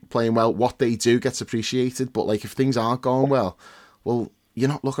team's playing well, what they do gets appreciated. But, like, if things aren't going well, you're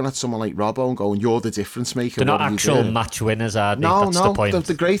not looking at someone like Robbo and going, you're the difference maker. They're not actual match winners, are they? That's the point.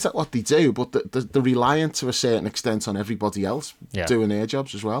 They're great at what they do, but they're reliant to a certain extent on everybody else doing their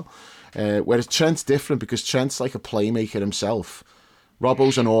jobs as well. Whereas Trent's different, because Trent's like a playmaker himself.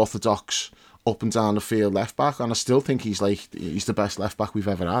 Robbo's an orthodox up and down the field left back, and I still think he's the best left back we've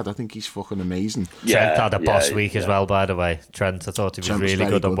ever had. I think he's fucking amazing. Trent had a boss week as well, by the way. Trent, I thought he was really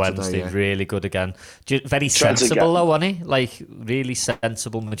good on Wednesday, really good again. Very sensible though, wasn't he? Like, really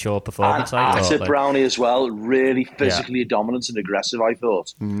sensible, mature performance. And Brownie as well, really physically dominant and aggressive, I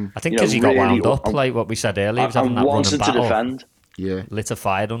thought. I think because he got wound up, like what we said earlier, he was having that running battle. To defend. lit a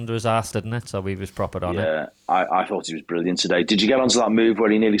fire under his ass, didn't it? So he was proper on it. Yeah, I thought he was brilliant today. Did you get onto that move where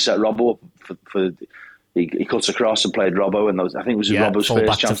he nearly set Robbo up for he cuts across and played Robbo, and I think it was Robbo's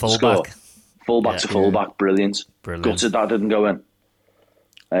first chance to score. Fullback to fullback, brilliant. Gutted that didn't go in.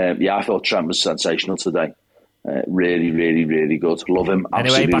 I thought Trent was sensational today. Really, really, really good. Love him.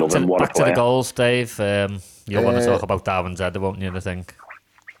 Absolutely love him. What a player. Back to the goals, Dave. You'll want to talk about Darwin's header, won't you, I think?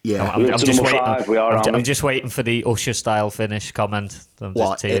 Yeah. I'm just waiting. I'm just waiting for the Usher style finish comment. I'm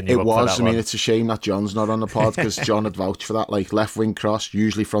just teeing you up for that one. It's a shame that John's not on the pod, because John had vouched for that. Like, left wing cross,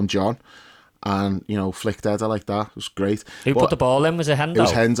 usually from John. And, flicked header like that. It was great. Who put the ball in? Was it Hendo? It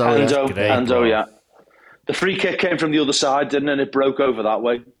was Hendo, yeah. The free kick came from the other side, didn't it? And it broke over that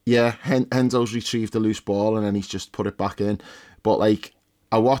way. Yeah, Hendo's retrieved the loose ball and then he's just put it back in. But, like,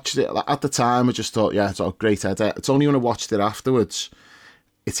 I watched it. At the time, I just thought, it's a great header. It's only when I watched it afterwards,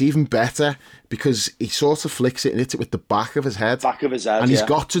 it's even better, because he sort of flicks it and hits it with the back of his head. And he's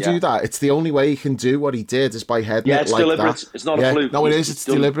got to do that. It's the only way he can do what he did, is by heading it like deliberate. That. It's not a fluke. No, it is. It's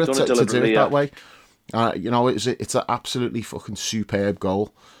deliberate to do it that way. It's an absolutely fucking superb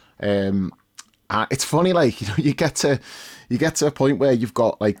goal. It's funny, like, you get to a point where you've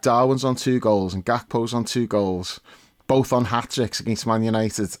got, like, Darwin's on 2 goals and Gakpo's on 2 goals, both on hat-tricks against Man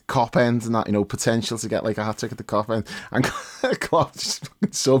United, Kop end and that, potential to get, like, a hat-trick at the Kop end, and Klopp just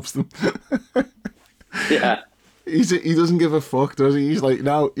fucking subs them. Yeah. He doesn't give a fuck, does he? He's like,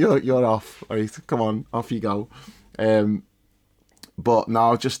 no, you're off. All right, come on, off you go. But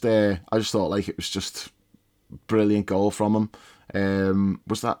no, I just thought, like, it was just brilliant goal from him.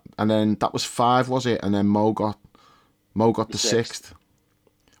 Was that, and then that was 5, was it? And then Mo got the 6th.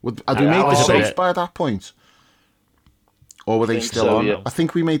 Had we made the subs by that point, or were they still on? Yeah. I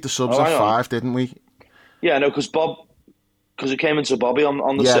think we made the subs at 5, didn't we? Yeah, no, because it came into Bobby on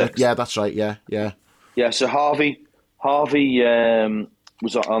the 6th. Yeah, that's right. Yeah. Yeah, so Harvey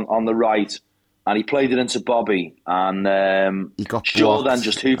was on the right, and he played it into Bobby, and he got Shaw then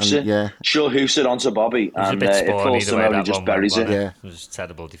just hoops it. Yeah. Shaw hoops it onto Bobby, and it falls to him, he just buries it. Yeah. It was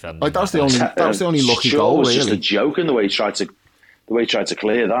terrible defending. Like, that was the only lucky Shaw goal, was really. Just a joke in the way he tried to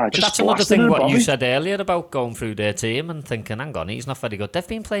clear that. But that's another thing what you said earlier about going through their team and thinking, hang on, he's not very good. They've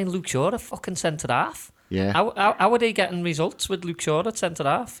been playing Luke Shaw at fucking centre-half. Yeah. How are they getting results with Luke Shaw at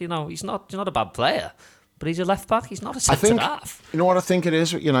centre-half? He's not a bad player, but he's a left-back. He's not a centre-half. You know what I think it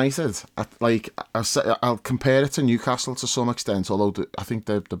is with United? I'll compare it to Newcastle to some extent, although I think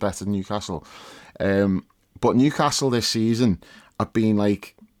they're better than Newcastle. But Newcastle this season have been,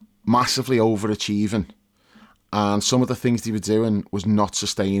 like, massively overachieving. And some of the things they were doing was not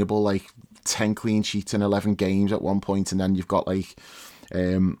sustainable, like 10 clean sheets in 11 games at one point, and then you've got, like,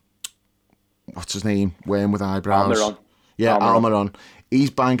 what's his name? Worm with eyebrows. Almiron. Yeah, Almiron. He's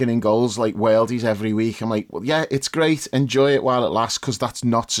banging in goals like worldies every week. I'm like, well, yeah, it's great. Enjoy it while it lasts, because that's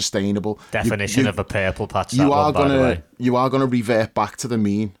not sustainable. Definition of a purple patch. You are going to revert back to the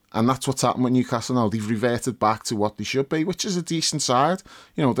mean, and that's what's happened with Newcastle now. They've reverted back to what they should be, which is a decent side.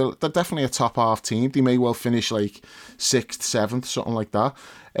 They're definitely a top half team. They may well finish like 6th, 7th, something like that.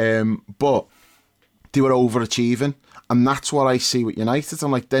 But they were overachieving, and that's what I see with United.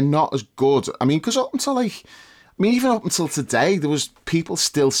 I'm like, they're not as good. I mean, because even up until today, there was people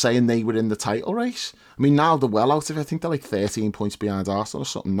still saying they were in the title race. I mean, now they're well out of it. I think they're like 13 points behind Arsenal or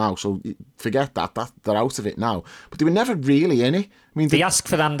something now. So forget that they're out of it now. But they were never really in it. I mean, they asked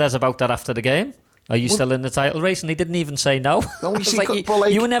Fernandes about that after the game. Are you still in the title race? And he didn't even say no. No,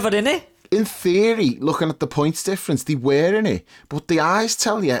 you were never in it. In theory, looking at the points difference, they were in it. But the eyes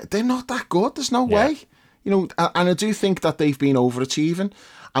tell you they're not that good. There's no way. And I do think that they've been overachieving.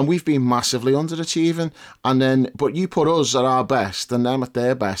 And we've been massively underachieving. But you put us at our best and them at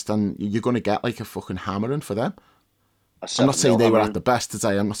their best, and you're going to get like a fucking hammering for them. I'm not saying they were at the best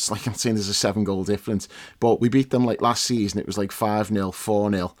today. I'm saying there's a 7-goal difference. But we beat them like last season. It was like 5-0,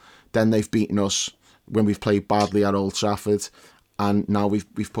 4-0. Then they've beaten us when we've played badly at Old Trafford. And now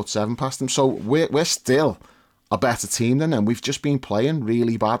we've put 7 past them. So we're still a better team than them. We've just been playing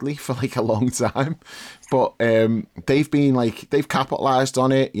really badly for like a long time. But they've capitalised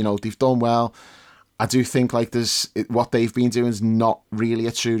on it. They've done well. I do think like what they've been doing is not really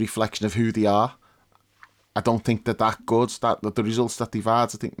a true reflection of who they are. I don't think they're that good. That the results that they've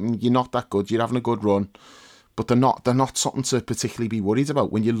had, I think you're not that good. You're having a good run, but they're not something to particularly be worried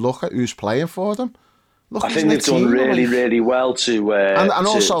about when you look at who's playing for them. I think they've done really, really well to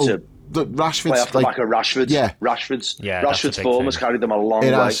also the Rashford's play off the back of Rashford's. Yeah. Rashford's form has carried them a long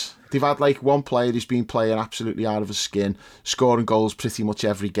way. They've had like one player who's been playing absolutely out of his skin, scoring goals pretty much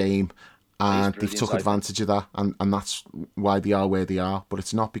every game, and they've took advantage of that, and that's why they are where they are. But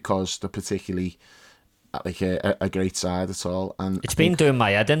it's not because they're particularly like a great side at all. And it's been doing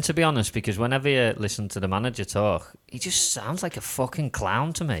my head in, to be honest, because whenever you listen to the manager talk, he just sounds like a fucking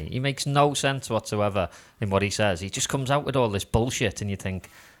clown to me. He makes no sense whatsoever in what he says. He just comes out with all this bullshit, and you think,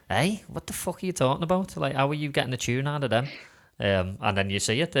 hey, what the fuck are you talking about? Like, how are you getting a tune out of them? And then you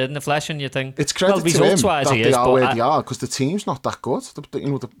see it in the flesh, and you think, it's credit well, to him results-wise that he they is, are but where they are, because the team's not that good.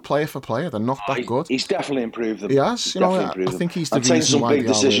 The player for player, they're not that good. He's definitely improved them. He has. I think he's the taking reason some why big they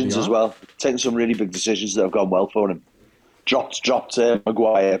are where decisions they as are. well. Taking some really big decisions that have gone well for him. Dropped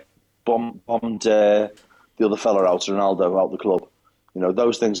Maguire, bombed the other fella out, Ronaldo, out the club.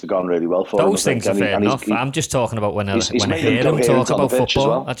 Those things have gone really well for him. those things are fair enough. I'm just talking about when I hear him talk about football,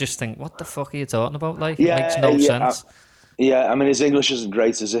 well. I just think, what the fuck are you talking about? Like, it makes no sense. I mean, his English isn't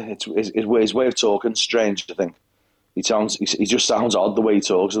great, is it? His way of talking strange, I think. He just sounds odd the way he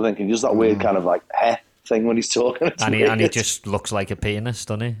talks, I think. He does that weird kind of like thing when he's talking. And he just looks like a penis,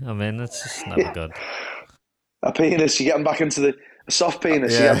 doesn't he? I mean, it's just never good. A penis, you get him back into a soft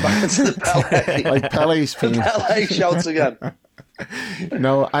penis, you get him back into the Pele. Like Pele's penis. Pele shouts again.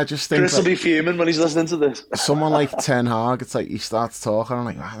 No, I just think Chris will be fuming when he's listening to this. Someone like Ten Hag, it's like he starts talking, I'm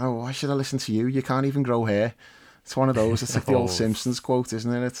like, oh, why should I listen to you? You can't even grow hair. It's one of those. It's like the old Simpsons quote,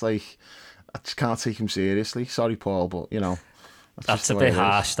 isn't it? It's like, I just can't take him seriously. Sorry, Paul, but that's a bit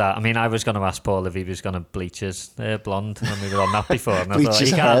harsh. That, I mean, I was going to ask Paul if he was going to bleach his hair blonde when we were on that before, and I thought,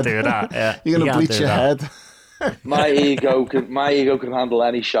 you can't do that. Yeah, you're going to bleach your head. My ego can handle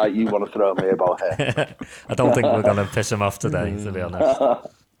any shite you want to throw at me about hair. I don't think we're going to piss him off today, to be honest.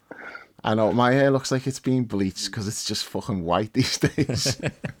 I know, my hair looks like it's been bleached because it's just fucking white these days.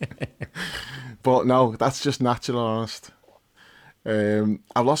 But no, that's just natural, honest.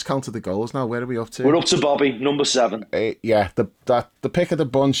 I've lost count of the goals now. Where are we up to? We're up to Bobby, number 7. Yeah, the pick of the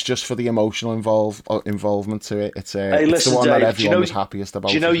bunch just for the emotional involvement to it. It's hey, it's listen, the one Dave, that everyone was happiest about.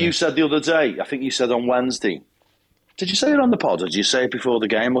 Do you know you said the other day, I think you said on Wednesday, did you say it on the pod or did you say it before the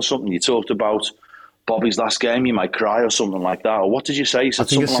game or something? You talked about Bobby's last game, you might cry or something like that. Or what did you say? You said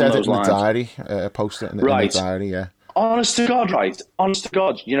something along those lines. I think I said it in the diary, posted it in the diary, yeah. Honest to God, right? Honest to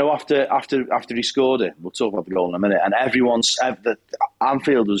God, after he scored it, we'll talk about the goal in a minute, and the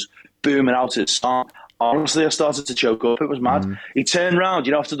Anfield was booming out his song. Honestly, I started to choke up. It was mad. He turned round,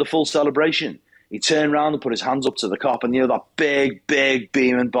 after the full celebration, he turned round and put his hands up to the cop, and that big, big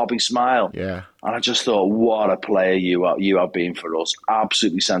beaming Bobby smile. Yeah. And I just thought, what a player you have been for us.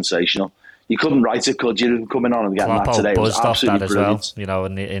 Absolutely sensational. You couldn't write it, could you? Coming on and getting that today was absolutely brilliant. Well,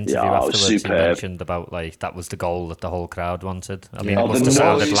 in the interview afterwards, he mentioned about that was the goal that the whole crowd wanted. I mean, it must have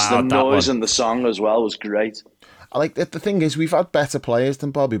sounded loud. The noise and the song as well was great. I like that. The thing is, we've had better players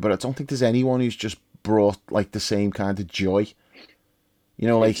than Bobby, but I don't think there's anyone who's just brought like the same kind of joy.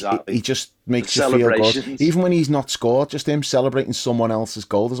 Exactly. He just makes you feel good. Even when he's not scored, just him celebrating someone else's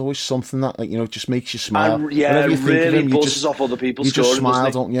goal, there's always something that just makes you smile. It really buzzes off other people's scoring. You just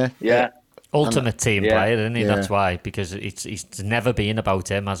smile, don't you? Yeah. Ultimate team player, isn't he? Yeah. That's why, because it's never been about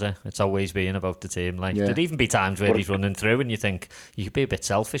him, has it? It's always been about the team. There'd even be times where he's running through and you think you could be a bit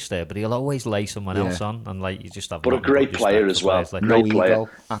selfish there, but he'll always lay someone else on, and you just have. But a great player as well. No ego,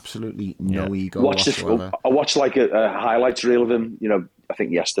 absolutely no ego. I watched a highlights reel of him. I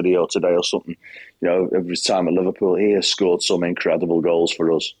think yesterday or today or something. Of his time at Liverpool, he has scored some incredible goals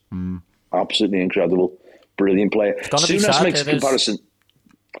for us. Absolutely incredible, brilliant player. Souness makes the comparison.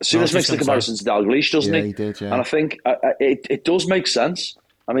 Souness makes the comparison to Dalglish, doesn't he? He did, yeah. And I think it does make sense.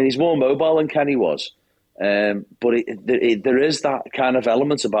 I mean, he's more mobile than Kenny was, but there is that kind of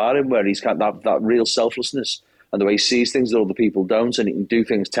element about him where he's got that real selflessness and the way he sees things that other people don't, and he can do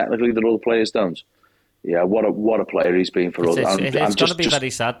things technically that other players don't. Yeah, what a player he's been for us. It's going to be very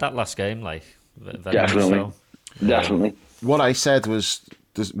sad that last game, definitely. What I said was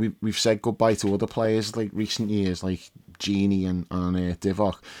we've said goodbye to other players recent years, like Gini and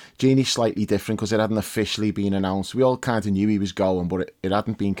Divock. Gini's slightly different because it hadn't officially been announced. We all kind of knew he was going, but it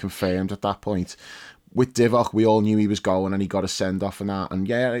hadn't been confirmed at that point. With Divock, we all knew he was going, and he got a send off and that. And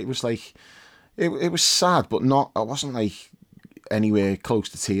yeah, it was it was sad, but not. I wasn't anywhere close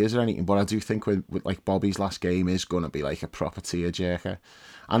to tears or anything. But I do think with Bobby's last game is going to be a proper tearjerker,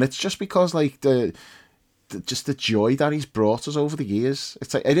 and it's just because just the joy that he's brought us over the years.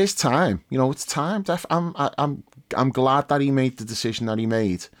 It's it is time. It's time. I'm glad that he made the decision that he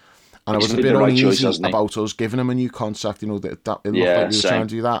made, and I was a bit uneasy about us giving him a new contract. That it looked like we were trying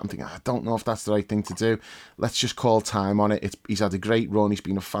to do that. I'm thinking, I don't know if that's the right thing to do. Let's just call time on it. He's had a great run. He's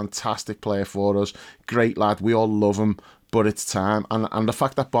been a fantastic player for us. Great lad. We all love him, but it's time. And the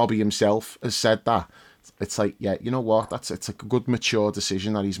fact that Bobby himself has said that, it's you know what? It's a good mature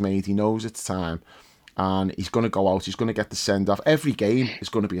decision that he's made. He knows it's time. And he's going to go out. He's going to get the send-off. Every game is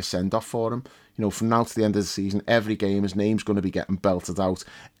going to be a send-off for him. from now to the end of the season, every game, his name's going to be getting belted out.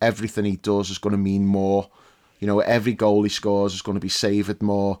 Everything he does is going to mean more. Every goal he scores is going to be savoured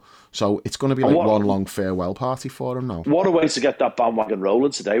more. So it's going to be like one long farewell party for him now. What a way to get that bandwagon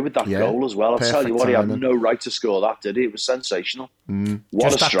rolling today with that goal as well. I'll tell you what, he had no right to score that, did he? It was sensational. What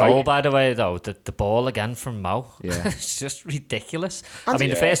just a strike. That goal, by the way, though, the ball again from Mo. Yeah. It's just ridiculous.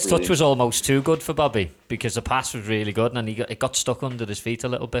 The first touch was almost too good for Bobby because the pass was really good and it got stuck under his feet a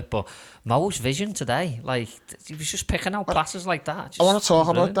little bit. But Mo's vision today, he was just picking out passes like that. I want to talk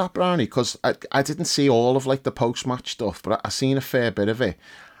about that, Brownie, because I didn't see all of the post-match stuff, but I seen a fair bit of it.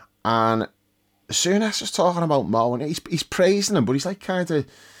 And Souness was talking about Mo, and he's praising him, but he's kind of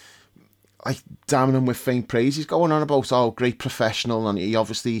damning him with faint praise. He's going on about great professional, and he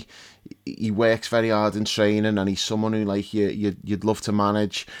obviously works very hard in training, and he's someone who you'd love to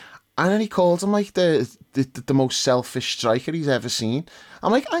manage. And then he calls him the most selfish striker he's ever seen.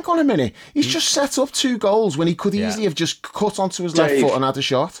 I'm like, hang on a minute, he's just set up 2 goals when he could easily have just cut onto his left foot and had a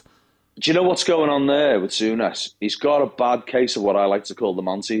shot. Do you know what's going on there with Souness? He's got a bad case of what I like to call the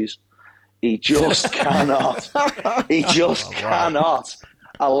Monties. He just cannot. He just cannot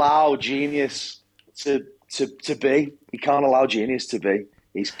allow genius to be. He can't allow genius to be.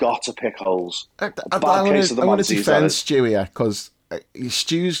 He's got to pick holes. I want to defend Stu here, because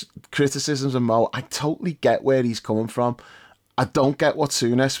Stu's criticisms of Mo, I totally get where he's coming from. I don't get what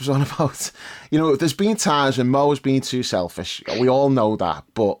Souness was on about. There's been times when Mo has been too selfish. We all know that,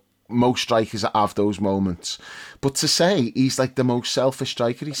 but most strikers have those moments. But to say he's the most selfish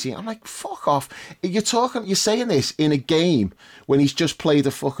striker he's seen, I'm like, fuck off. You're saying this in a game when he's just played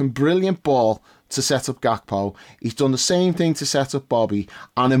a fucking brilliant ball to set up Gakpo. He's done the same thing to set up Bobby,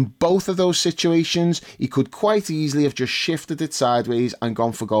 and in both of those situations he could quite easily have just shifted it sideways and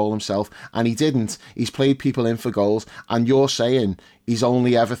gone for goal himself, and he didn't. He's played people in for goals, and you're saying he's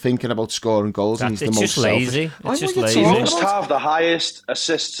only ever thinking about scoring goals, and he's the most lazy. Selfish. It's just lazy. He must have the highest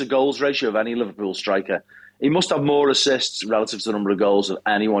assists to goals ratio of any Liverpool striker. He must have more assists relative to the number of goals of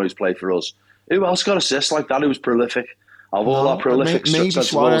anyone who's played for us. Who else got assists like that? Who was prolific? Of all our prolific maybe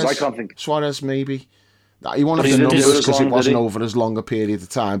Suarez, I can't think. Suarez, maybe. He won the numbers because it wasn't over as long a period of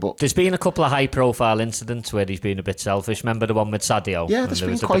time. But there's been a couple of high-profile incidents where he's been a bit selfish. Remember the one with Sadio? Yeah, there's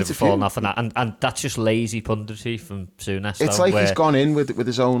been quite a few. Off and that's just lazy punditry from Souness. It's he's gone in with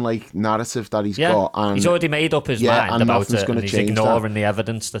his own narrative that he's got. And he's already made up his mind about it, and he's ignoring the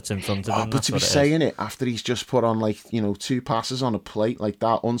evidence that's in front of him. But to be saying it after he's just put on 2 passes on a plate like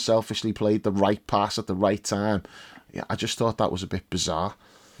that, unselfishly played the right pass at the right time. Yeah, I just thought that was a bit bizarre.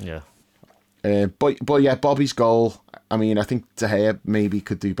 Yeah. But yeah, Bobby's goal, I think De Gea maybe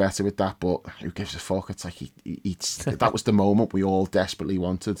could do better with that, but who gives a fuck? It's that was the moment we all desperately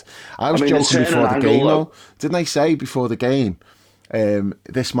wanted. I was joking before the game, though. Didn't I say before the game,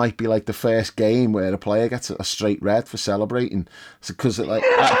 this might be the first game where a player gets a straight red for celebrating? Because what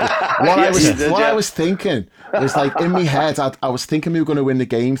I was thinking was in my head, I was thinking we were going to win the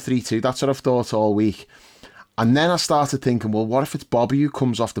game 3-2. That's what I've thought all week. And then I started thinking, well, what if it's Bobby who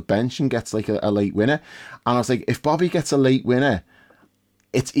comes off the bench and gets a late winner? And I was like, if Bobby gets a late winner,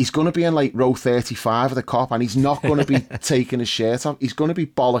 he's going to be in row 35 of the Kop, and he's not going to be taking his shirt off. He's going to be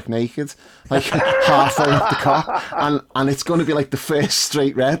bollock naked, halfway up the Kop, and it's going to be the first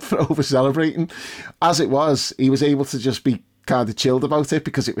straight red for over celebrating. As it was, he was able to just be kind of chilled about it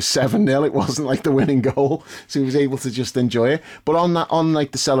because it was 7-0. It wasn't the winning goal, so he was able to just enjoy it. But on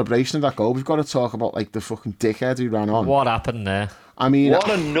the celebration of that goal, we've got to talk about the fucking dickhead who ran on. What happened there? What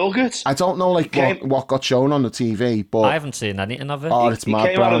a nugget! I don't know what got shown on the TV, but I haven't seen anything of it. It's mad.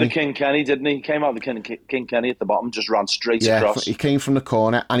 He came out of the King Kenny, didn't he? He came out of the King Kenny at the bottom, just ran straight across. He came from the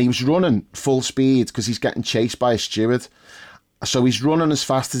corner and he was running full speed because he's getting chased by a steward. So he's running as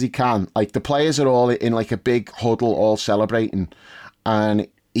fast as he can. The players are all in a big huddle, all celebrating, and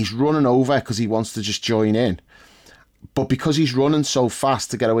he's running over because he wants to just join in. But because he's running so fast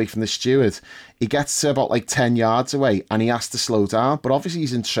to get away from the steward, he gets to about 10 yards away and he has to slow down. But obviously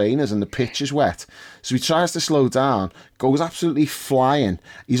he's in trainers and the pitch is wet. So he tries to slow down, goes absolutely flying.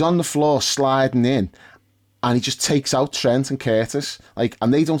 He's on the floor sliding in. And he just takes out Trent and Curtis,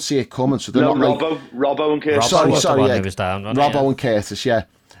 and they don't see it coming. So they're not Robbo and Curtis. Sorry, was down, Robbo and Curtis, yeah.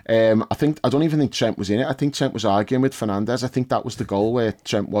 I don't even think Trent was in it. I think Trent was arguing with Fernandes. I think that was the goal where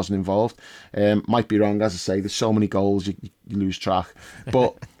Trent wasn't involved. Might be wrong, as I say. There's so many goals you lose track.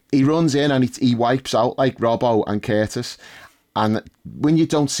 But he runs in and he wipes out Robbo and Curtis. And when you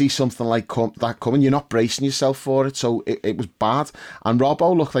don't see something like that coming, you're not bracing yourself for it. So it was bad. And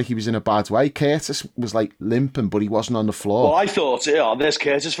Robbo looked like he was in a bad way. Curtis was like limping, but he wasn't on the floor. Well, I thought, there's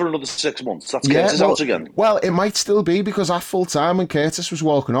Curtis for another 6 months. That's Curtis out again. Well, it might still be, because at full time when Curtis was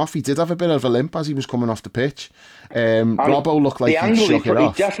walking off, he did have a bit of a limp as he was coming off the pitch. Robbo looked like he shook it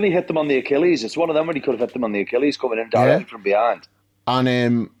off. He definitely hit them on the Achilles. It's one of them when he could have hit them on the Achilles coming in directly from behind.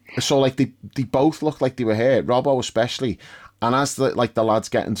 And so like they both looked like they were hurt, Robbo especially. And as the lads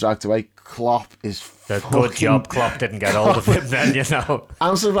getting dragged away, Klopp is good job Klopp didn't get hold of him then, you know.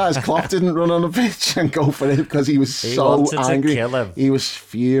 I'm surprised Klopp didn't run on the pitch and go for it, because he was so angry. To kill him. He was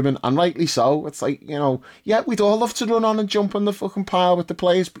fuming, and rightly so. It's like, we'd all love to run on and jump on the fucking pile with the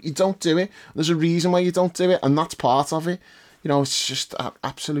players, but you don't do it. There's a reason why you don't do it, and that's part of it. It's just an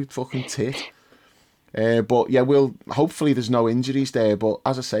absolute fucking tit. But yeah, hopefully there's no injuries there. But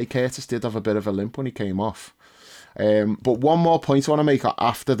as I say, Curtis did have a bit of a limp when he came off. But one more point I want to make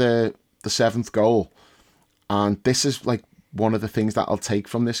after the seventh goal, and this is like one of the things that I'll take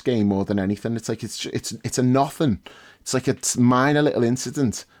from this game more than anything. It's like it's a nothing. It's like a minor little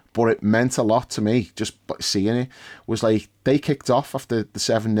incident, but it meant a lot to me. Just seeing it was like they kicked off after the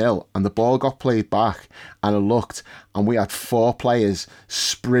 7-0, and the ball got played back, and I looked, and we had 4 players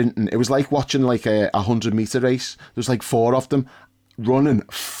sprinting. It was like watching like a 100-meter race. There was like 4 of them running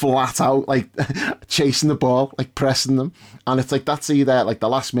flat out, like chasing the ball, like pressing them. And it's like that's either like the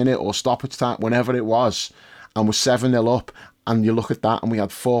last minute or stoppage time, whenever it was, and we're 7-0 up. And you look at that, and we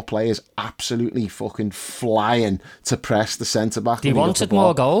had 4 players absolutely fucking flying to press the centre-back. He wanted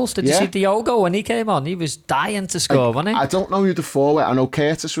more goals. Did you see Diogo when he came on? He was dying to score, wasn't he? I don't know who the 4 were. I know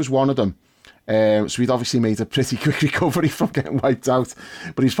Curtis was one of them. So he'd obviously made a pretty quick recovery from getting wiped out.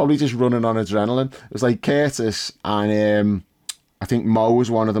 But he's probably just running on adrenaline. It was like Curtis and I think Mo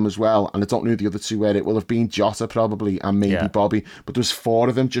was one of them as well. And I don't know who the other 2 were. It will have been Jota probably, and maybe Bobby. But there was 4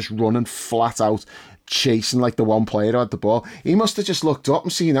 of them just running flat out, chasing like the one player who had the ball. He must have just looked up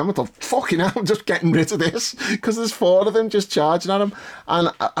and seen them and thought, fucking hell, I'm just getting rid of this, because there's 4 of them just charging at him. And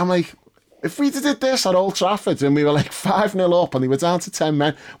I'm like, if we did this at Old Trafford and we were like 5-0 up and they were down to 10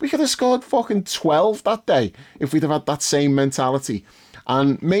 men, we could have scored fucking 12 that day if we'd have had that same mentality.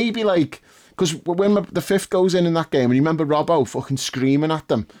 And maybe like, because when the 5th goes in that game, and you remember Robbo fucking screaming at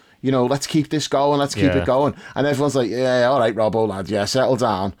them, let's keep this going, let's keep it going. And everyone's like, yeah, all right, Robbo, lad, yeah, settle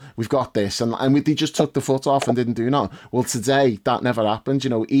down. We've got this. And they just took the foot off and didn't do nothing. Well, today, that never happened.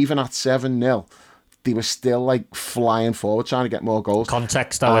 Even at 7-0, they were still like flying forward, trying to get more goals.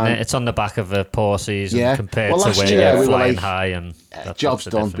 Context, though, innit? It's on the back of a poor season compared to where you're flying high. And job's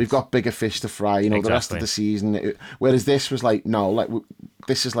done. We've got bigger fish to fry, exactly. The rest of the season. Whereas this was like, no, like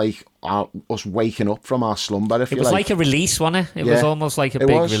this is like us waking up from our slumber. It was like a release, wasn't it? It was almost like a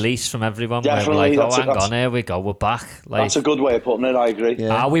big release from everyone. Definitely. Where we're like, hang on, here we go, we're back. Like, that's a good way of putting it, I agree.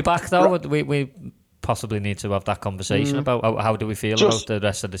 Yeah. Are we back, though? We possibly need to have that conversation about how do we feel about the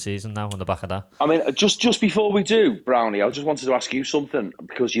rest of the season now on the back of that. I mean, just before we do, Brownie, I just wanted to ask you something,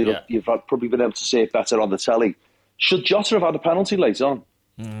 because you've probably been able to see it better on the telly. Should Jota have had a penalty late on?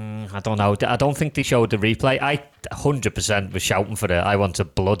 I don't know. I don't think they showed the replay. I 100% was shouting for it. I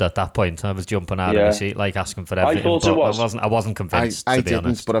wanted blood at that point. I was jumping out of my seat, like asking for everything. I thought it was. I wasn't convinced. I to be didn't,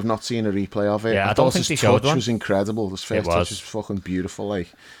 honest. but I've not seen a replay of it. Yeah, I don't thought think his they showed touch one. was incredible. His first touch was fucking beautiful, like.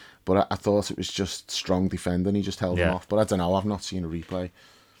 But I thought it was just strong defending. He just held him off. But I don't know. I've not seen a replay.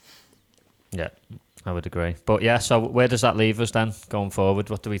 Yeah, I would agree. But yeah, so where does that leave us then going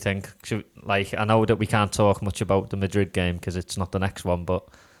forward? What do we think? I know that we can't talk much about the Madrid game because it's not the next one, but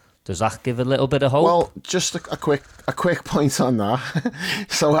does that give a little bit of hope? Well, just a quick point on that.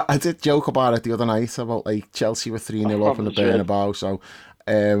 So I did joke about it the other night about like Chelsea were 3-0 up in the Bernabeu. So,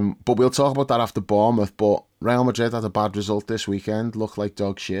 but we'll talk about that after Bournemouth. But Real Madrid had a bad result this weekend. Looked like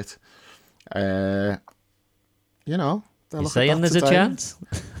dog shit. You're saying there's a chance?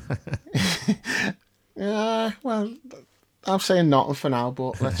 Yeah, well, I'm saying nothing for now,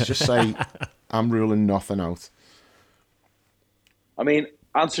 but let's just say I'm ruling nothing out. I mean,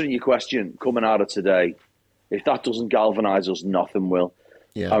 answering your question, coming out of today, if that doesn't galvanise us, nothing will.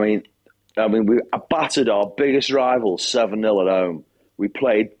 Yeah. I mean, we battered our biggest rivals 7-0 at home. We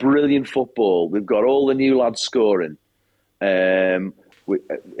played brilliant football. We've got all the new lads scoring.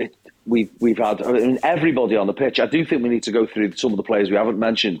 We've had everybody on the pitch. I do think we need to go through some of the players we haven't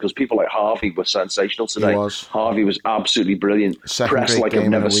mentioned, because people like Harvey were sensational today. Harvey was absolutely brilliant. Pressed like I've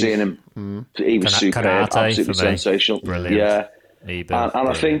never seen him. He was superb, absolutely sensational. Brilliant. Yeah, and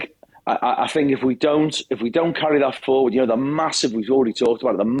I think if we don't carry that forward, the massive, we've already talked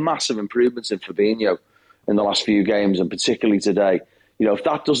about it, the massive improvements in Fabinho in the last few games, and particularly today. If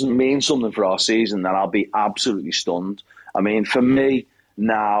that doesn't mean something for our season, then I'll be absolutely stunned. I mean, for me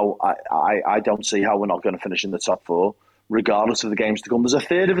now, I don't see how we're not going to finish in the top four, regardless of the games to come. There's a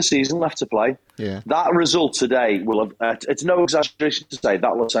third of a season left to play. Yeah. That result today will have, it's no exaggeration to say,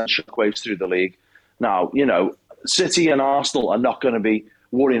 that will send shockwaves through the league. Now, City and Arsenal are not going to be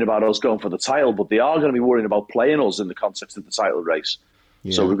worrying about us going for the title, but they are going to be worrying about playing us in the context of the title race.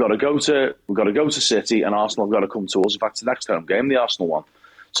 Yeah. So we've got to go to City, and Arsenal have got to come to us. In fact, the next home game, the Arsenal one.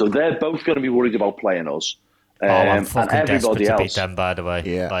 So they're both going to be worried about playing us. I'm fucking and everybody desperate else, to beat them, by the way.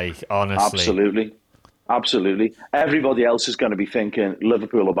 Yeah. Like, honestly. Absolutely. Everybody else is going to be thinking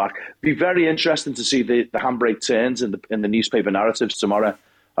Liverpool are back. Be very interesting to see the handbrake turns in the newspaper narratives tomorrow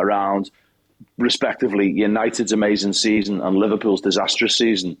around, respectively, United's amazing season and Liverpool's disastrous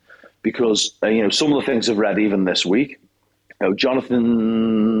season, because some of the things I've read even this week.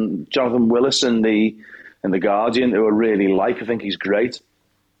 Jonathan Willis in the Guardian, who I really like. I think he's great,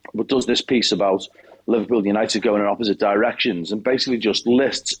 but does this piece about Liverpool and United going in opposite directions and basically just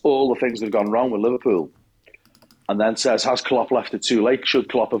lists all the things that have gone wrong with Liverpool, and then says, has Klopp left it too late? Should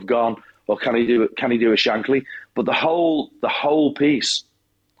Klopp have gone, or can he do a Shankly? But the whole piece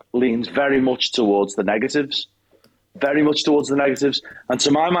leans very much towards the negatives. And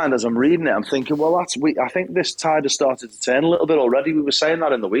to my mind, as I'm reading it, I'm thinking, well, I think this tide has started to turn a little bit already. We were saying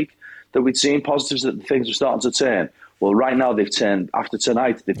that in the week, that we'd seen positives, that things were starting to turn. Well, right now they've turned, after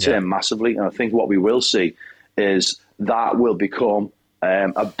tonight, they've turned massively. And I think what we will see is that will become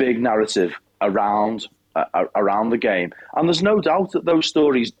a big narrative around the game. And there's no doubt that those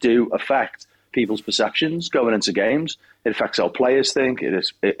stories do affect people's perceptions going into games. It affects how players think.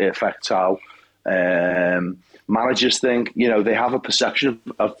 It affects how managers think. They have a perception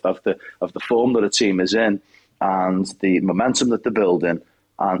of the form that a team is in and the momentum that they're building,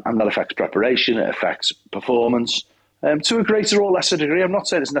 and that affects preparation. It affects performance to a greater or lesser degree. I'm not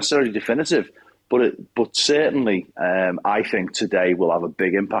saying it's necessarily definitive, but certainly I think today will have a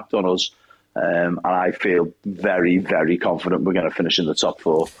big impact on us, and I feel very, very confident we're going to finish in the top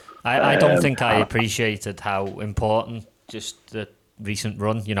four. I don't think I appreciated how important just the recent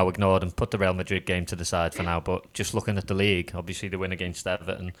run, ignored and put the Real Madrid game to the side for now, but just looking at the league, obviously the win against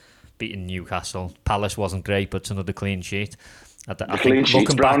Everton, beating Newcastle. Palace wasn't great, but it's another clean sheet. I think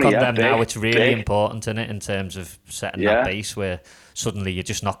looking back on them now, it's really important in terms of setting that base where suddenly you're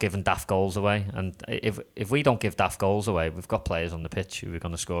just not giving daft goals away. And if we don't give daft goals away, we've got players on the pitch who are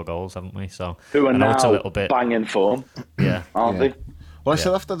going to score goals, haven't we? So who are now it's a little bit banging form, aren't they? Well, I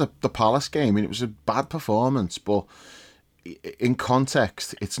said after the Palace game, it was a bad performance, but in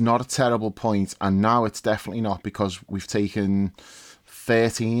context, it's not a terrible point, and now it's definitely not, because we've taken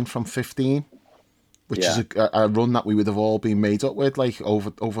 13 from 15. Which is a run that we would have all been made up with, like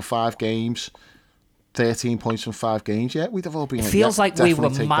over 5 games, 13 points from 5 games. Yeah, we'd have all been. It feels like we were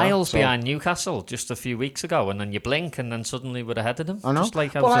miles behind Newcastle just a few weeks ago, and then you blink, and then suddenly we're ahead of them. I know. Just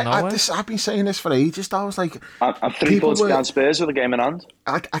like out of nowhere. I've been saying this for ages. I was like, I'm 3 points behind Spurs with a game in hand.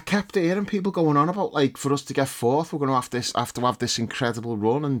 I kept hearing people going on about, like, for us to get fourth, we're going to have to have this incredible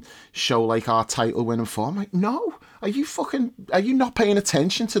run and show like our title winning form. Like, no. Are you not paying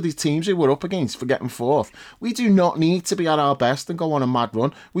attention to the teams who we're up against for getting fourth? We do not need to be at our best and go on a mad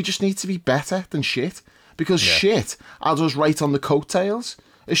run. We just need to be better than shit. Because shit had us right on the coattails.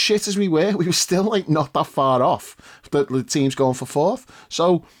 As shit as we were still like not that far off the teams going for fourth.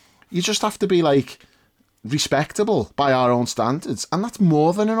 So you just have to be like respectable by our own standards. And that's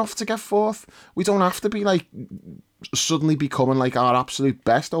more than enough to get fourth. We don't have to be like suddenly becoming like our absolute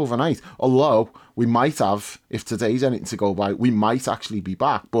best overnight, although we might have, if today's anything to go by, we might actually be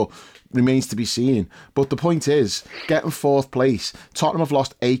back, but remains to be seen. But the point is, getting fourth place, Tottenham have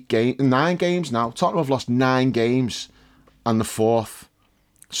lost 9 games now. Tottenham have lost 9 games and the fourth.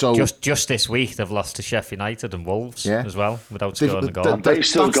 So just this week they've lost to Sheffield United and Wolves as well without scoring a goal. They've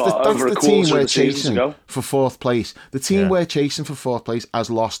still got over a quarter of the season to go for fourth place. The team we're chasing for fourth place has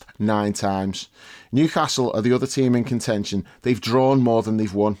lost 9 times. Newcastle are the other team in contention. They've drawn more than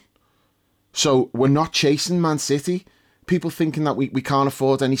they've won. So we're not chasing Man City. People thinking that we can't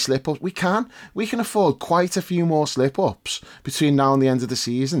afford any slip-ups. We can. We can afford quite a few more slip-ups between now and the end of the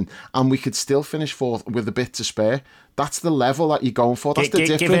season, and we could still finish fourth with a bit to spare. That's the level that you're going for. That's the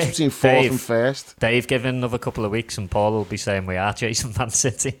difference between fourth and first. Dave, give it another couple of weeks and Paul will be saying we are chasing Man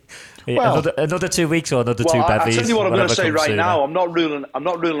City. Well, another 2 weeks or another 2 bevies. I'll tell you what I'm going to say right now. I'm not ruling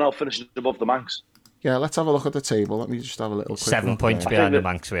out finishing above the Manx. Yeah, let's have a look at the table. Let me just have a little quick 7 points behind the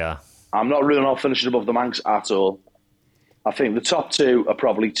Manx we are. I'm not ruling out finishing above the Manx at all. I think the top 2 are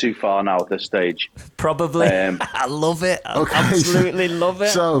probably too far now at this stage. Probably. I love it. I absolutely love it.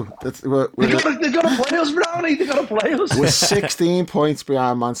 So, they've got to play us, Brownie. They've got to play us. We're 16 points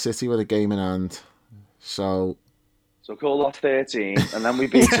behind Man City with a game in hand. So, So call that 13, and then we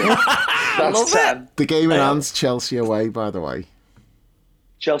beat him. That's 10. The game in hand's Chelsea away, by the way.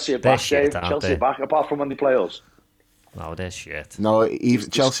 Chelsea are back, Dave. Chelsea are back, apart from when they play us. No, they're shit. No,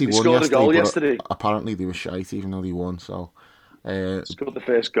 Chelsea won scored a goal yesterday. Apparently they were shite, even though they won. So scored the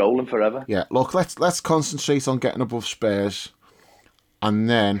first goal in forever. Yeah, look, let's concentrate on getting above Spurs, and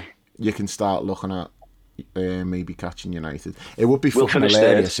then you can start looking at maybe catching United. It would be fucking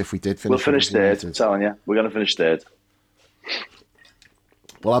hilarious if we did finish. We'll finish third. United. I'm telling you, we're going to finish third.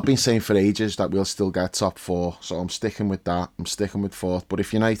 Well, I've been saying for ages that we'll still get top 4, so I'm sticking with that. I'm sticking with 4th. But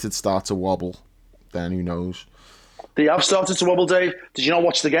if United start to wobble, then who knows? They have started to wobble, Dave. Did you not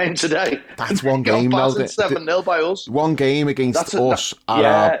watch the game today? That's one game now. 7-0 by us. One game against us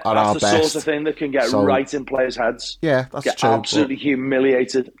at our best. That's the sort of thing that can get right in players' heads. Yeah, that's true. Absolutely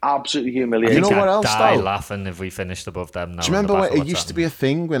humiliated. Absolutely humiliated. You know what else, die though? laughing if we finished above them now. Do you remember when it used to be a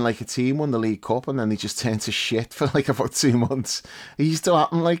thing when like a team won the League Cup and then they just turned to shit for like about 2 months? It used to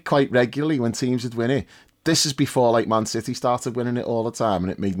happen like quite regularly when teams would win it. This is before like Man City started winning it all the time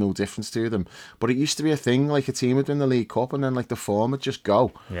and it made no difference to them. But it used to be a thing, like a team would win the League Cup and then like the form would just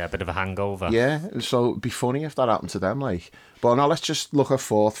go. Yeah, a bit of a hangover. Yeah, so it'd be funny if that happened to them. Like, but now let's just look at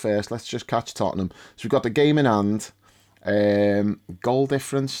 4th first. Let's just catch Tottenham. So we've got the game in hand. Goal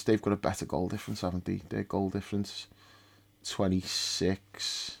difference. They've got a better goal difference, haven't they? Their goal difference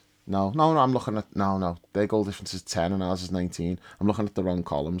 26. No, I'm looking at no. Their goal difference is 10 and ours is 19. I'm looking at the wrong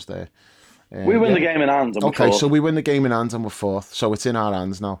columns there. We win the game in hand. Okay, so we win the game in hand and we're 4th. So it's in our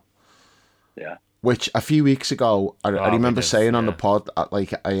hands now. Yeah. Which a few weeks ago, I remember saying on the pod,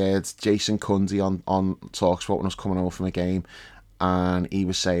 like I heard Jason Cundy on TalkSport when I was coming over from a game, and he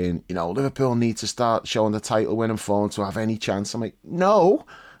was saying, Liverpool need to start showing the title winning form to have any chance. I'm like, no,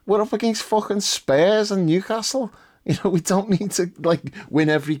 we're up against fucking Spurs and Newcastle. We don't need to like win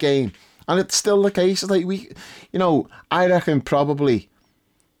every game, and it's still the case. Like I reckon probably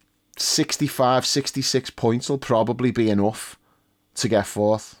 65, 66 points will probably be enough to get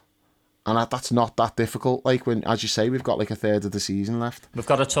 4th. And that's not that difficult. Like when, as you say, we've got like a third of the season left. We've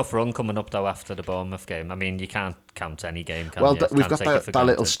got a tough run coming up though after the Bournemouth game. I mean, you can't count any game, can you? Well, we've got that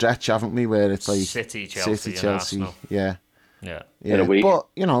little stretch, haven't we, where it's like City, Chelsea, yeah. In a week. But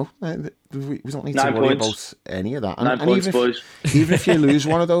we don't need 9 to worry points. about any of that. And 9 points, boys. Even if you lose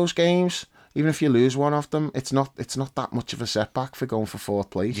one of those games, even if you lose one of them, it's not that much of a setback for going for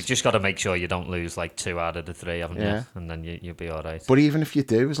 4th place. You've just got to make sure you don't lose like 2 out of the 3, haven't you? And then you'll be all right. But even if you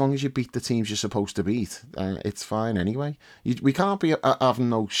do, as long as you beat the teams you're supposed to beat, it's fine anyway. We can't be having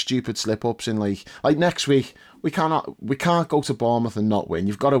no stupid slip-ups in like next week. We can't go to Bournemouth and not win.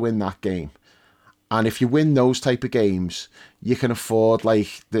 You've got to win that game. And if you win those type of games, you can afford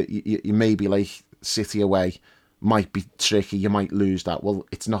like you maybe like City away might be tricky. You might lose that. Well,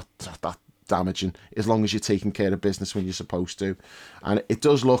 it's not that damaging as long as you're taking care of business when you're supposed to. And it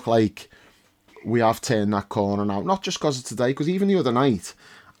does look like we have turned that corner now, not just because of today, because even the other night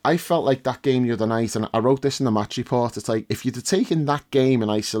I felt like that game the other night, and I wrote this in the match report, it's like if you'd have taken that game in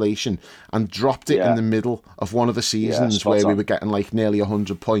isolation and dropped it in the middle of one of the seasons where we were getting like nearly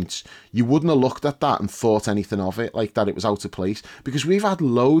 100 points, you wouldn't have looked at that and thought anything of it, like that it was out of place, because we've had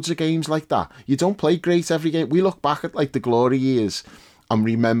loads of games like that. You don't play great every game. We look back at like the glory years and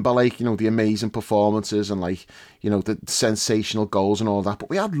remember like, the amazing performances and like, the sensational goals and all that. But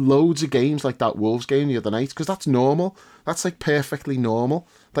we had loads of games like that Wolves game the other night, because that's normal. That's like perfectly normal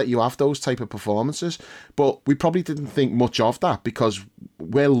that you have those type of performances. But we probably didn't think much of that because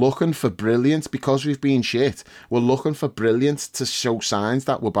we're looking for brilliance, because we've been shit. We're looking for brilliance to show signs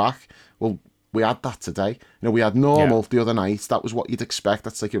that we're back. Well, we had that today. We had normal the other night. That was what you'd expect.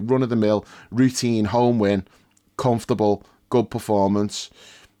 That's like a run-of-the-mill, routine, home win, comfortable, good performance.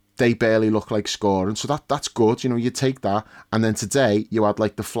 They barely look like scoring, so that's good. You take that. And then today you had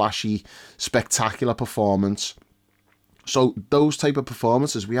like the flashy, spectacular performance. So those type of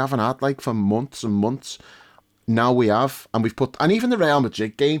performances we haven't had like for months and months. Now we have, and and even the Real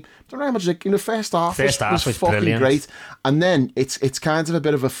Madrid game. The Real Madrid game, the first half was fucking brilliant. Great, and then it's kind of a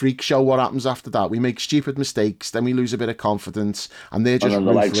bit of a freak show. What happens after that? We make stupid mistakes, then we lose a bit of confidence, and they're just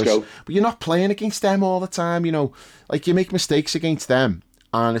ruthless. But you're not playing against them all the time, Like you make mistakes against them,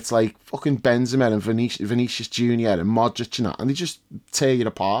 and it's like fucking Benzema and Vinicius Junior and Modric and that, and they just tear you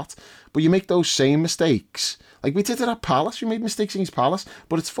apart. But you make those same mistakes. Like we did it at Palace. We made mistakes against Palace,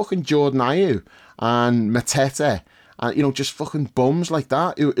 but it's fucking Jordan Ayew and Matete And, you know, just fucking bums like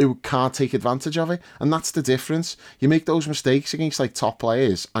that who can't take advantage of it. And that's the difference. You make those mistakes against, like, top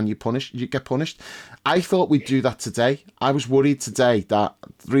players and you get punished. I thought we'd do that today. I was worried today that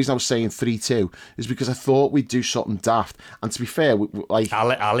the reason I was saying 3-2 is because I thought we'd do something daft. And to be fair, like...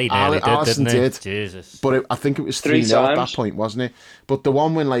 Ali nearly Alisson did. Jesus. But I think it was 3-0 at that point, wasn't it? But the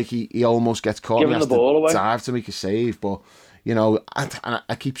one when, like, he almost gets caught and he has the ball away. dive to make a save. But, you know,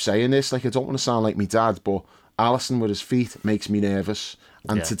 I keep saying this, like, I don't want to sound like my dad, but Alisson with his feet makes me nervous.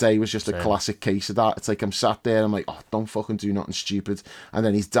 And today was just a classic case of that. It's like I'm sat there, I'm like, oh, don't fucking do nothing stupid. And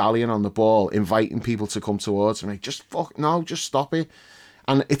then he's dallying on the ball, inviting people to come towards him. Like, just stop it.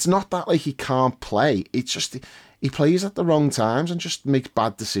 And it's not that, like, he can't play. It's just he plays at the wrong times and just makes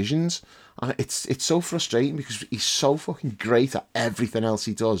bad decisions. And it's so frustrating because he's so fucking great at everything else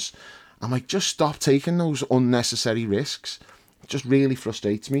he does. I'm like, just stop taking those unnecessary risks. It just really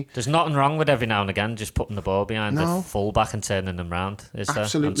frustrates me. There's nothing wrong with every now and again just putting the ball behind the fullback and turning them round, is there?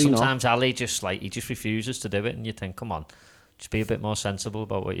 Absolutely and sometimes not. Ali just refuses to do it, and you think, come on, just be a bit more sensible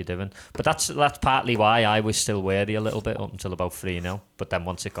about what you're doing. But that's partly why I was still wary a little bit up until about 3-0. But then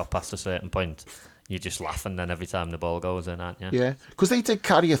once it got past a certain point, you're just laughing then every time the ball goes in, aren't you? Yeah, because they did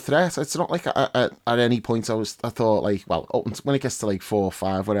carry a threat. It's not like at any point I thought, like, well, when it gets to like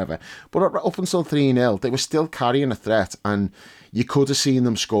 4-5, whatever. But up until 3-0, they were still carrying a threat, and you could have seen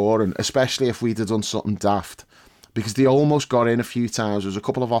them scoring, especially if we'd have done something daft, because they almost got in a few times. There was a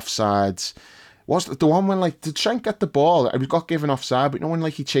couple of offsides. Was the one when, like, did Trent get the ball? He got given offside, but no one,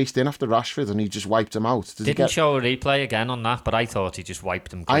 like, he chased in after Rashford and he just wiped him out. Didn't show a replay again on that, but I thought he just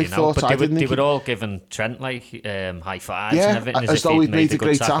wiped him clean out. But they were all giving Trent, like, high fives and everything. As though he'd made a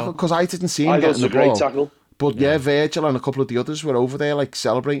great tackle, because I didn't see him getting the ball. Tackle. But yeah, Virgil and a couple of the others were over there, like,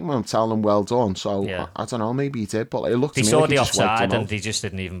 celebrating him and telling him well done. So I don't know, maybe he did, but it looked to me like he just wiped him out. He saw the offside and he just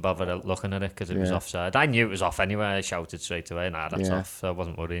didn't even bother looking at it because it was offside. I knew it was off anyway. I shouted straight away, nah, that's off. So I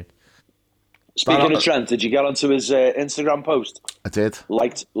wasn't worried. Speaking of Trent, did you get onto his Instagram post? I did.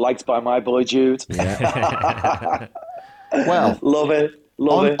 Liked by my boy Jude. Yeah. Well, love it.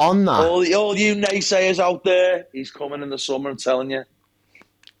 On that, all you naysayers out there, he's coming in the summer. I'm telling you.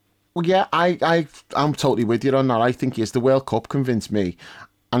 Well, yeah, I'm totally with you on that. I think he is. The World Cup convinced me.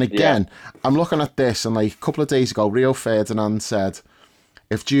 And again, I'm looking at this, and like a couple of days ago, Rio Ferdinand said,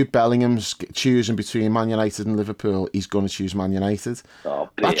 if Jude Bellingham's choosing between Man United and Liverpool, he's going to choose Man United. Oh,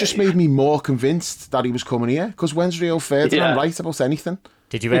 that just made me more convinced that he was coming here. Because when's Rio Ferdinand right about anything?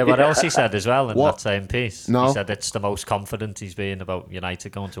 Did you hear what else he said as well in that same piece? No. He said it's the most confident he's been about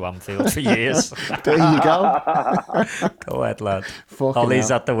United going to Anfield for years. There you go. Go ahead, lad.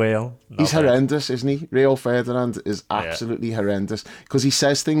 Ollie's at the wheel. He's horrendous, isn't he? Rio Ferdinand is absolutely horrendous. Because he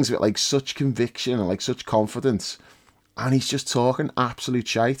says things with like such conviction and like such confidence. And he's just talking absolute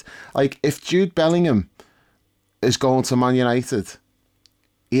shite. Like, if Jude Bellingham is going to Man United,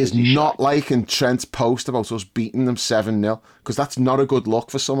 he is not liking Trent's post about us beating them 7-0, because that's not a good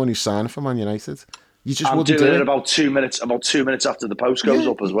look for someone who's signing for Man United. You just wouldn't do it. About 2 minutes after the post goes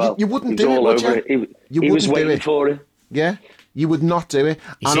up as well. You wouldn't do it, would you? He was waiting for it. Yeah. You would not do it.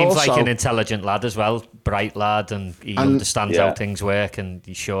 He seems like an intelligent lad as well, bright lad, and he understands how things work. And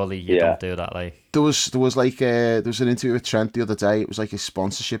surely you don't do that. Like there was an interview with Trent the other day. It was like a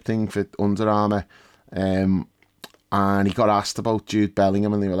sponsorship thing for Under Armour, and he got asked about Jude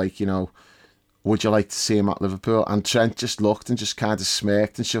Bellingham, and they were like, you know, would you like to see him at Liverpool? And Trent just looked and just kind of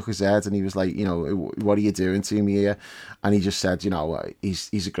smirked and shook his head, and he was like, you know, what are you doing to me here? And he just said, you know,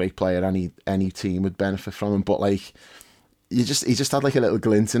 he's a great player, and any team would benefit from him, but like. He just had like a little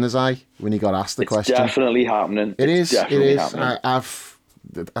glint in his eye when he got asked the question. It's definitely happening. It is. As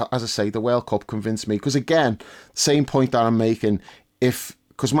I say, the World Cup convinced me. Because again, same point that I'm making.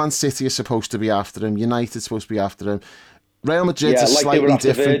 Because Man City is supposed to be after him, United's supposed to be after him. Real Madrid's a slightly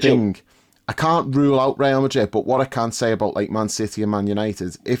different thing. I can't rule out Real Madrid, but what I can say about like Man City and Man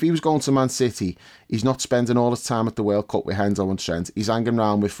United, if he was going to Man City, he's not spending all his time at the World Cup with Hendo and Trent. He's hanging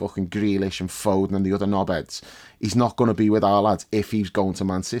around with fucking Grealish and Foden and the other knobheads. He's not going to be with our lads if he's going to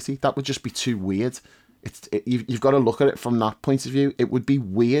Man City. That would just be too weird. You've got to look at it from that point of view. It would be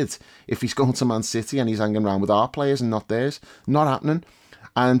weird if he's going to Man City and he's hanging around with our players and not theirs. Not happening.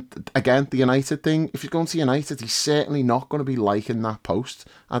 And again, the United thing, if he's going to United, he's certainly not going to be liking that post.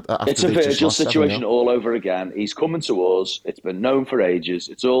 It's a Virgil situation all over again. He's coming to us. It's been known for ages.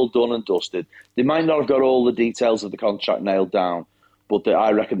 It's all done and dusted. They might not have got all the details of the contract nailed down, but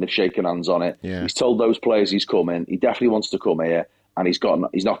I reckon they've shaken hands on it. Yeah. He's told those players he's coming. He definitely wants to come here. And he's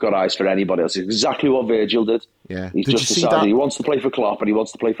not got eyes for anybody else. It's exactly what Virgil did. Yeah. He's just decided he wants to play for Klopp and he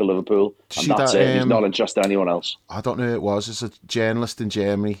wants to play for Liverpool. And that's it. He's not interested in anyone else. I don't know who it was. It's a journalist in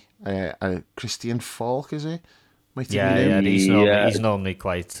Germany. Christian Falk, is he? Might have been him. He's normally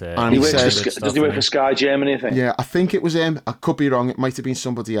quite... and does he work for Sky Germany, I think? Yeah, I think it was him. I could be wrong. It might have been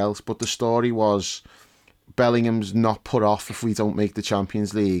somebody else. But the story was Bellingham's not put off if we don't make the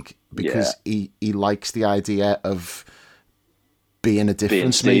Champions League because he likes the idea of being a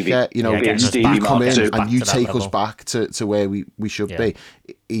difference maker. You know, you come in and you take us back to where we should be.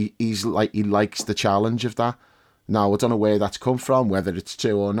 He likes the challenge of that. Now, I don't know where that's come from, whether it's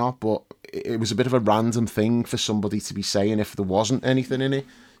true or not, but it was a bit of a random thing for somebody to be saying if there wasn't anything in it.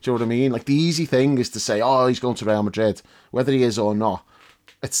 Do you know what I mean? Like, the easy thing is to say, oh, he's going to Real Madrid. Whether he is or not,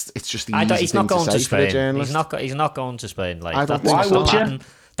 it's just the easy thing to say for a journalist. He's not going to Spain. Like, why would you?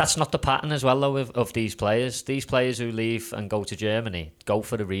 That's not the pattern as well, though, of these players. These players who leave and go to Germany go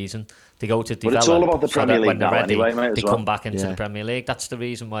for a reason. They go to develop. But it's all about the Premier League now anyway, mate, they come back into the Premier League. That's the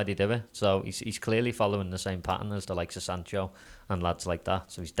reason why they do it. So he's clearly following the same pattern as the likes of Sancho and lads like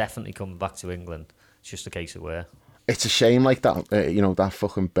that. So he's definitely coming back to England. It's just a case of where. It's a shame, like, that, that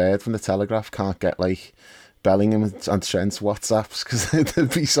fucking bird from the Telegraph can't get, like, Bellingham and Trent's WhatsApps, because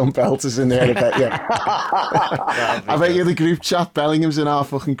there'd be some belters in there, I bet you. I bet you the group chat, Bellingham's in our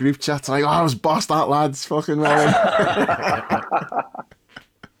fucking group chat, like, I was bossed that lad's fucking well.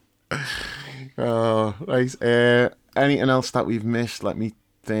 Oh, right. Anything else that we've missed? Let me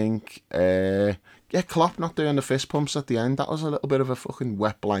think. Klopp not doing the fist pumps at the end. That was a little bit of a fucking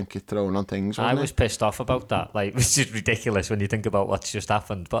wet blanket thrown on things. I was pissed off about that. Like, which is ridiculous when you think about what's just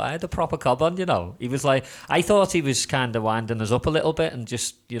happened. But I had a proper cob on, He was like, I thought he was kind of winding us up a little bit and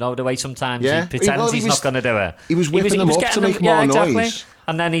just, the way sometimes he pretends he's not going to do it. He was whipping them up to make more noise.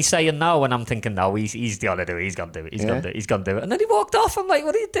 And then he's saying no, and I'm thinking, no, he's going to do it. He's going to do it. He's going to do it. And then he walked off. I'm like,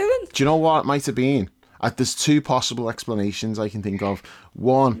 what are you doing? Do you know what it might have been? There's two possible explanations I can think of.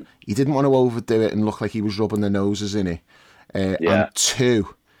 One, he didn't want to overdo it and look like he was rubbing their noses in it. And two,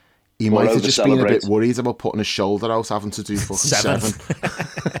 he might have just been a bit worried about putting his shoulder out, having to do fucking seven.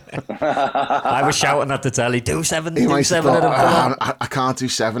 I was shouting at the telly, do seven. I can't do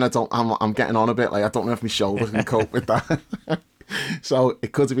seven. I'm getting on a bit. Like, I don't know if my shoulder can cope with that. So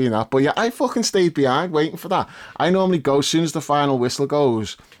it could have been that. But yeah, I fucking stayed behind waiting for that. I normally go, as soon as the final whistle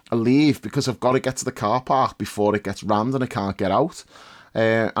goes, I leave because I've got to get to the car park before it gets rammed and I can't get out.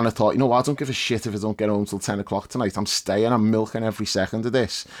 And I thought, I don't give a shit if I don't get home till 10 o'clock tonight. I'm staying, I'm milking every second of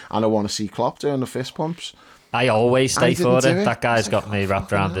this. And I want to see Klopp doing the fist pumps. I always stay for it. That guy's got me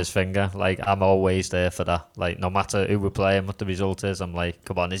wrapped around his finger. Like, I'm always there for that. Like, no matter who we're playing, what the result is, I'm like,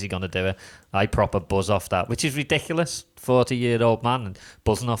 come on, is he going to do it? I proper buzz off that, which is ridiculous. 40-year-old man and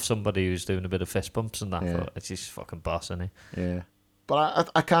buzzing off somebody who's doing a bit of fist bumps and that. Yeah. It's just fucking boss, isn't he? Yeah. But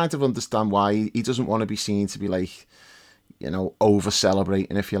I kind of understand why he doesn't want to be seen to be like,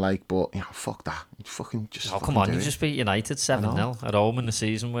 over-celebrating, if you like, but, fuck that. Fucking just come on, you just beat United 7-0 at home in a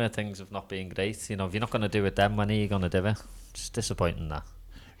season where things have not been great. If you're not going to do it then, when are you going to do it? It's disappointing, that.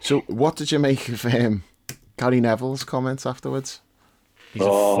 So, what did you make of Gary Neville's comments afterwards? He's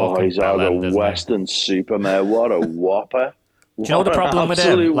out of Western Superman. What a whopper. Do you know the problem with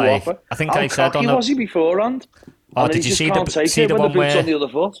him? Like, I think I said on the... was he beforehand? Oh, did you see the one where... on the other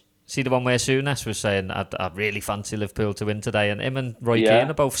foot? See the one where Souness was saying, I really fancy Liverpool to win today, and him and Roy Keane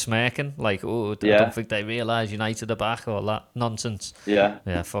are both smirking, like, I don't think they realise United are back, or that nonsense.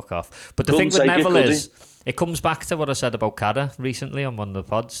 Yeah, fuck off. But the thing with Neville is, it comes back to what I said about Cara recently on one of the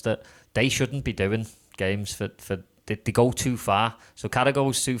pods, that they shouldn't be doing games for they go too far. So Cara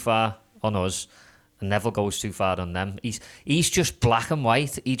goes too far on us, and Neville goes too far on them. He's just black and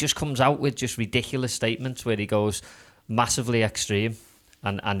white. He just comes out with just ridiculous statements where he goes massively extreme.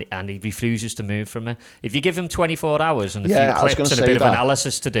 And he refuses to move from it. If you give him 24 hours and a few clips and a bit of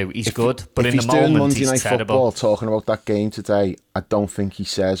analysis to do, he's good. But in the moment, he's terrible. Football, talking about that game today, I don't think he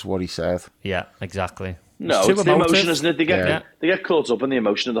says what he said. Yeah, exactly. No, it's the emotion, isn't it? They get caught up in the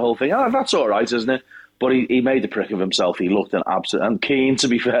emotion of the whole thing. That's all right, isn't it? But he made the prick of himself. He looked an absolute... And Keane, to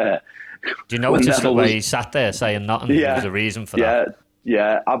be fair... Do you notice the way he sat there saying nothing? There was a reason for that.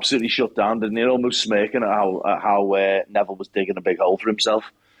 Yeah, absolutely shut down, didn't he? Almost smirking at how Neville was digging a big hole for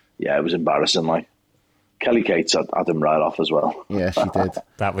himself. Yeah, it was embarrassing. Like, Kelly Cates had him right off as well. Yeah, she did.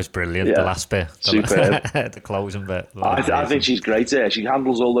 That was brilliant, the last bit. Superb. The closing bit. I think she's great here. She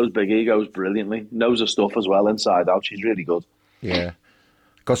handles all those big egos brilliantly. Knows her stuff as well, inside out. She's really good. Yeah.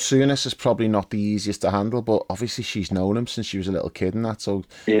 Because Souness is probably not the easiest to handle, but obviously she's known him since she was a little kid and that, so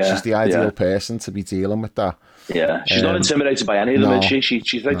she's the ideal person to be dealing with that. Yeah, she's not intimidated by any of them, is she?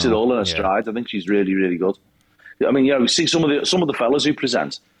 She takes it all in her stride. I think she's really, really good. I mean, you see some of the fellas who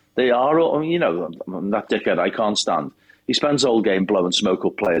present, they are, that dickhead I can't stand. He spends the whole game blowing smoke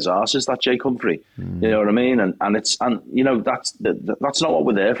up players' arses, that Jake Humphrey. You know what I mean? And that's not what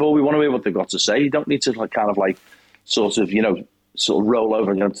we're there for. We want to hear what they've got to say. You don't need to sort of, sort of roll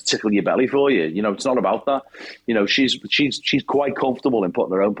over and to tickle your belly for you. It's not about that. She's quite comfortable in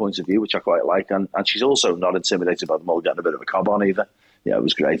putting her own points of view, which I quite like, and she's also not intimidated by them all getting a bit of a cob on either. Yeah, it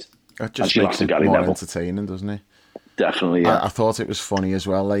was great. It just makes it more entertaining, doesn't it? Definitely, yeah. I thought it was funny as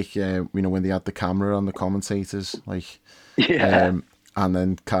well, like, when they had the camera on the commentators, like, and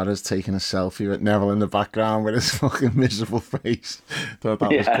then Cara's taking a selfie with Neville in the background with his fucking miserable face. Thought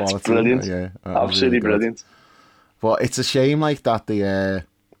that was quality. It's brilliant. Yeah, absolutely really brilliant. But it's a shame, like, that the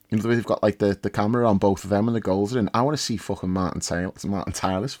way they've got, like, the camera on both of them and the goals are in. I want to see fucking Martin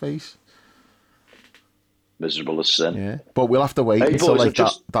Tyler's face. Miserable as sin. Yeah, but we'll have to wait until, like,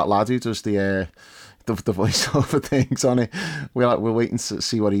 that lad who does the voiceover things on it. We'll wait and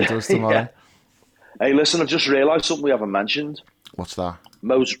see what he does tomorrow. Hey, listen, I've just realised something we haven't mentioned. What's that?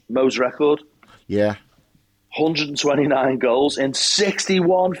 Mo's record. Yeah. 129 goals in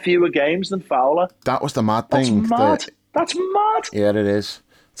 61 fewer games than Fowler. That was the mad thing. That's mad. Yeah, it is.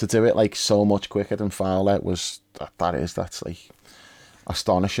 To do it, like, so much quicker than Fowler that's like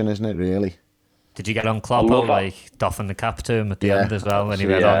astonishing, isn't it, really? Did you get on Kloppo, like, doffing the cap to him at the end as well when he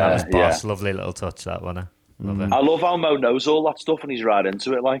read on? That was boss. Lovely little touch, that one. Love it. I love how Mo knows all that stuff and he's right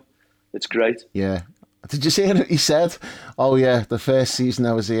into it, like. It's great. Yeah. Did you see it? He said, "Oh yeah, the first season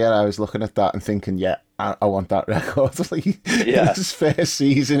I was here, I was looking at that and thinking, yeah, I want that record." Like, it's his first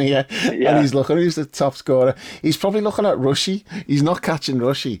season here, and he's looking. Who's the top scorer? He's probably looking at Rushy. He's not catching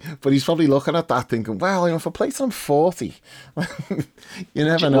Rushy, but he's probably looking at that, thinking, "Well, if I play till I'm 40, you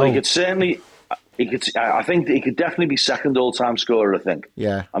never know." He could certainly. I think he could definitely be second all-time scorer. I think.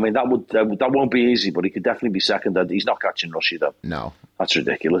 Yeah. I mean, that won't be easy, but he could definitely be second. He's not catching Rushy though. No, that's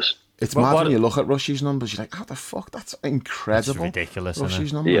ridiculous. It's mad when you look at Rushy's numbers. You're like, how the fuck? That's incredible. It's ridiculous,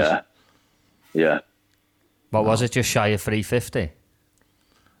 Rushy's isn't it? numbers. Yeah. What was it? Just shy of 350?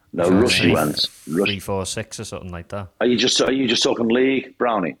 No, Rushy went 346 or something like that. Are you just talking league,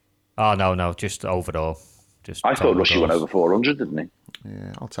 Brownie? Oh no, just overall. I thought Rushy went over 400, didn't he?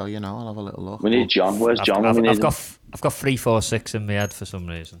 Yeah, I'll tell you now. I'll have a little look. We need John. Where's John? I've got 346 in my head for some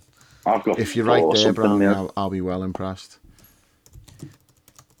reason. I've got. If you're right there, Brownie, I'll be well impressed.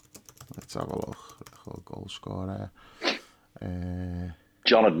 Let's have a look. Goal scorer.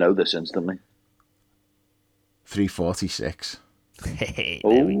 John would know this instantly. 346. Hey,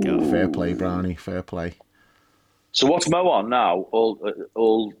 there we go. Fair play, Brownie. Fair play. So what's Mo on now?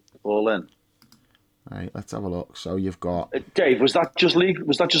 All in. Right, let's have a look. So you've got Dave. Was that just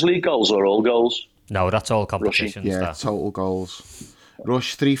league goals or all goals? No, that's all competitions. Yeah, total goals.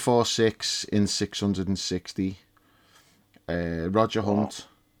 Rush 346 in 660. Roger Hunt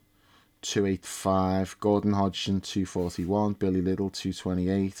 285. Gordon Hodgson 241. Billy Liddell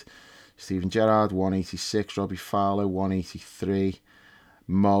 228. Stephen Gerrard 186. Robbie Fowler 183.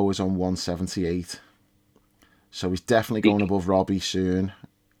 Mo is on 178. So he's definitely going above Robbie soon.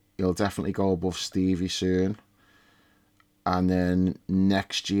 He'll definitely go above Stevie soon. And then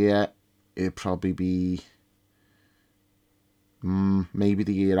next year, it'll probably be maybe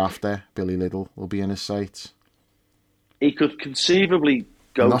the year after, Billy Liddell will be in his sights. He could conceivably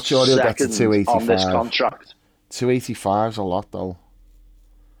go. I'm not sure he'll get to 285 on this contract. 285 is a lot, though.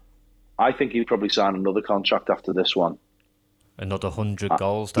 I think he'd probably sign another contract after this one. Another 100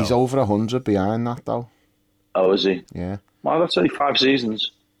 goals, though. He's over 100 behind that, though. Oh, is he? Yeah. Well, that's only 5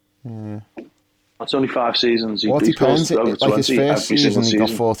 seasons. Yeah. That's only 5 seasons. Well, it depends. Like his first season, he got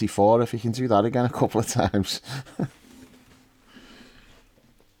 44. If he can do that again a couple of times.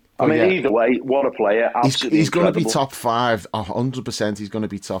 I mean, either way, what a player. Absolutely he's going to be incredible. top 5. 100% he's going to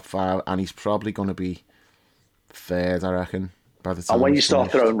be top 5. And he's probably going to be third, I reckon. By the time and when you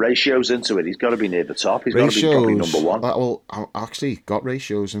start throwing ratios into it, he's got to be near the top. He's got to be probably number 1. Well, I actually got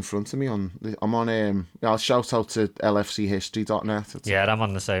ratios in front of me. I'm on. I'll shout out to lfchistory.net. Yeah, I'm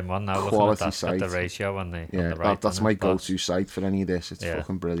on the same one now. Quality at site. The ratio on the yeah, on the right. That's my go-to site for any of this. It's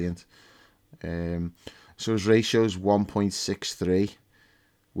fucking brilliant. So his ratio is 1.63,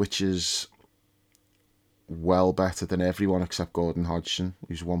 which is well better than everyone except Gordon Hodgson,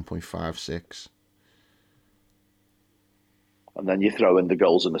 who's 1.56. And then you throw in the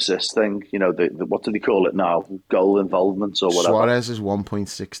goals and assists thing. You know, the what do they call it now? Goal involvement or whatever. Suarez is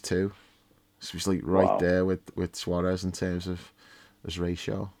 1.62. So he's like right there with Suarez in terms of his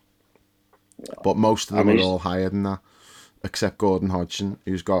ratio. Yeah. But most of them are all higher than that, except Gordon Hodgson,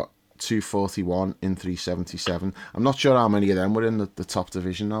 who's got 241 in 377. I'm not sure how many of them were in the top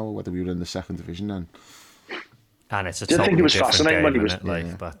division now, or whether we were in the second division then. And it's a totally think it was fascinating when he was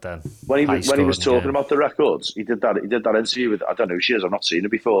when he was talking about the records. He did that interview with, I don't know who she is, I've not seen her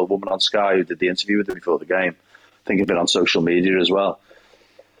before, a woman on Sky who did the interview with her before the game. I think he'd been on social media as well.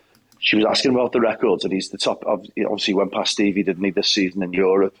 she was asking about the records, and he's the top. Obviously, went past Stevie, didn't he, this season in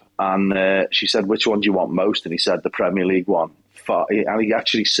Europe? And she said, "Which one do you want most?" And he said, "The Premier League one." And he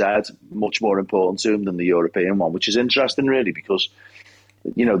actually said, much more important to him than the European one, which is interesting, really, because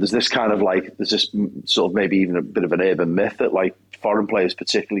there's this kind of there's this sort of maybe even a bit of an urban myth that foreign players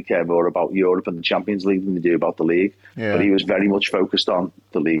particularly care more about Europe and the Champions League than they do about the league. Yeah. But he was very much focused on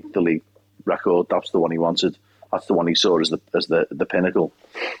the league record. That's the one he wanted. That's the one he saw as the pinnacle.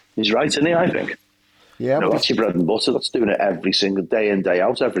 He's right, isn't he? I think. Yeah, that's your bread and butter. That's doing it every single day in, day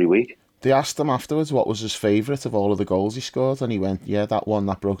out, every week. They asked him afterwards what was his favourite of all of the goals he scored, and he went, "Yeah, that one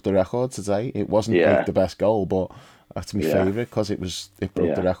that broke the record today. It wasn't the best goal, but that's my favourite because it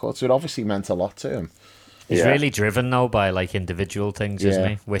broke the record." So it obviously meant a lot to him. He's really driven now by individual things, isn't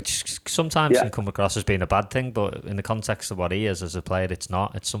he? Which sometimes can come across as being a bad thing, but in the context of what he is as a player, it's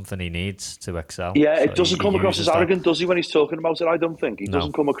not. It's something he needs to excel. Yeah, it doesn't come across as arrogant, does he, when he's talking about it? I don't think. He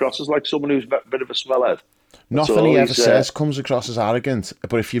doesn't come across as someone who's a bit of a swellhead. Nothing he ever says comes across as arrogant,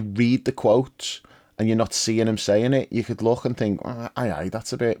 but if you read the quotes and you're not seeing him saying it, you could look and think, aye,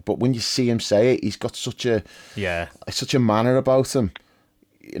 that's a bit. But when you see him say it, he's got such a manner about him.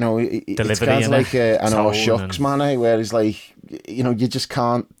 It's kind of like an "oh shucks" manner, where he's you just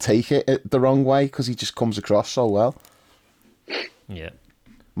can't take it the wrong way because he just comes across so well. Yeah.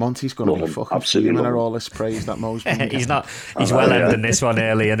 Monty's going to be fucking fuming at all this praise that Mo's been He's not. He's well ending this one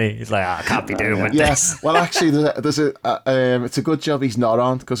early, isn't he? He's I can't be doing with this. Well, actually, there's it's a good job he's not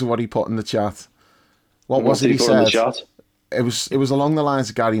on because of what he put in the chat. What was it he said? It was along the lines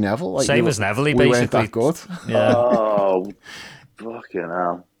of Gary Neville. Same as Neville, we basically. Weren't that good. Yeah. Oh, fucking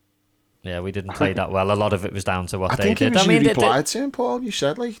hell. Yeah, we didn't play that well. A lot of it was down to what they did. I think you replied to him, Paul. You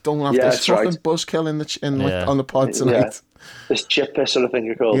said, don't have this fucking buzzkill on the pod tonight. Yeah. This chip pisser, I think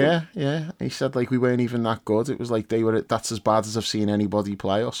you called him. Yeah. He said, we weren't even that good. It was that's as bad as I've seen anybody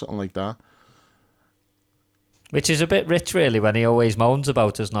play or something like that. Which is a bit rich, really, when he always moans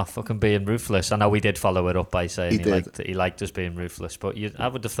about us not fucking being ruthless. I know we did follow it up by saying he liked us being ruthless, but I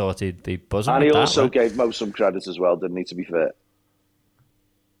would have thought he'd be buzzing. And he also gave Mo some credit as well, didn't he, to be fair?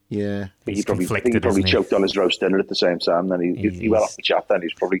 Yeah. He probably choked on his roast dinner at the same time. Then he went off the chat then. He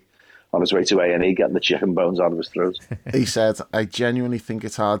was probably on his way to A&E getting the chicken bones out of his throat. He said, "I genuinely think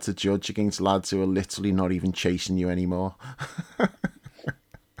it's hard to judge against lads who are literally not even chasing you anymore."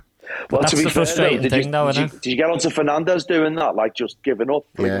 Well, that's to be the frustrating thing, though, isn't it? Did you get onto Fernandez doing that? Just giving up,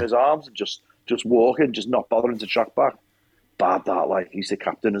 flinging his arms and just walking, just not bothering to track back? Bad that, he's the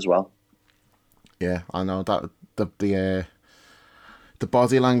captain as well. Yeah, I know that the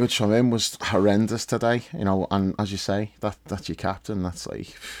body language from him was horrendous today, and as you say, that's your captain. That's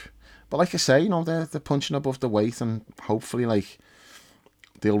but like I say, they're punching above the weight, and hopefully,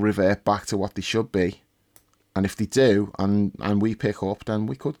 they'll revert back to what they should be. And if they do, and we pick up, then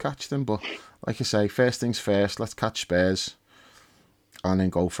we could catch them. But like I say, first things first, let's catch Spurs, and then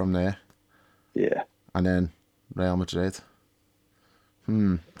go from there. Yeah. And then Real Madrid.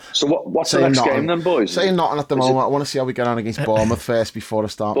 So what's the next game then, boys? Saying nothing at the moment. I want to see how we get on against Bournemouth first before I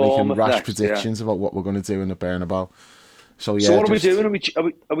start making rash predictions about what we're going to do in the Bernabeu. So what are we doing?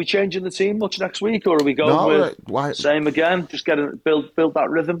 Are we changing the team much next week, or are we going with same again? Just build that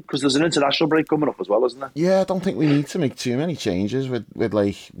rhythm, because there's an international break coming up as well, isn't there? Yeah, I don't think we need to make too many changes. With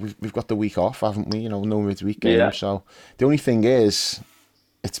we've got the week off, haven't we? No midweek game. Yeah. So the only thing is,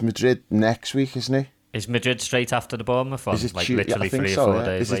 it's Madrid next week, isn't it? Is Madrid straight after the Bournemouth one? Is it literally 3 or 4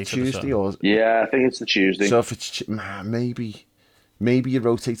 days later? Is it Tuesday or? Yeah, I think it's the Tuesday. So if it's maybe you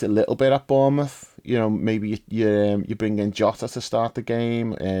rotate a little bit at Bournemouth. Maybe you bring in Jota to start the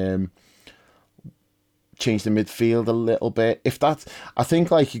game. Change the midfield a little bit. If that, I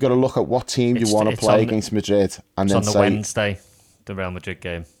think you got to look at what team you want to play against Madrid, and then on the Wednesday, the Real Madrid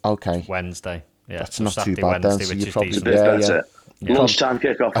game. Okay, Wednesday. Yeah, that's not Saturday, too bad Wednesday, then. So you probably that's it. Lunchtime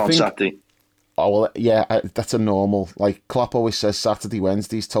kick-off on Saturday. Oh well, yeah, that's a normal. Klopp always says, Saturday,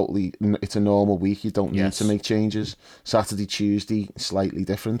 Wednesday's totally. It's a normal week. You don't need to make changes. Saturday, Tuesday, slightly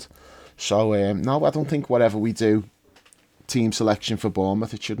different. So no, I don't think whatever we do, team selection for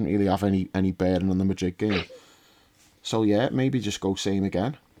Bournemouth, it shouldn't really have any bearing on the Madrid game. So yeah, maybe just go same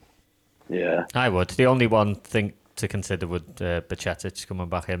again. Yeah, I would. The only one thing to consider would Bajcetic coming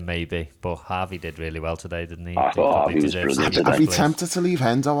back in, maybe, but Harvey did really well today, didn't he? I thought Harvey was brilliant. I'd be tempted to leave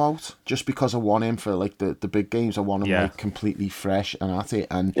Hendo out just because I want him for the big games. I want him completely fresh and at it,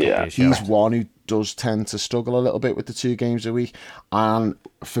 and he's one who does tend to struggle a little bit with the 2 games a week. And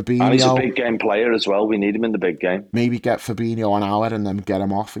Fabinho, and he's a big game player as well. We need him in the big game. Maybe get Fabinho an hour and then get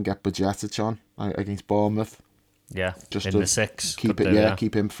him off and get Bajcetic on against Bournemouth. Yeah, just in to the 6. keep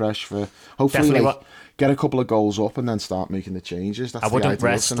keep him fresh for hopefully get a couple of goals up and then start making the changes. That's I wouldn't the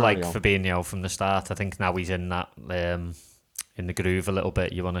ideal rest scenario. like Fabinho from the start. I think now he's in that in the groove a little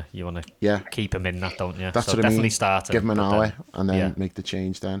bit. You wanna keep him in that, don't you? That's so what definitely I mean. start him. Give him an hour and then make the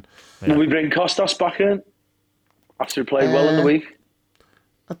change then. Will we bring Costas back in after he played well in the week?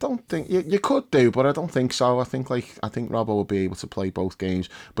 I don't think you could do, but I don't think so. I think Robbo will be able to play both games.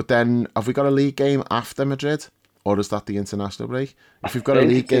 But then, have we got a league game after Madrid, or is that the international break? If we've got a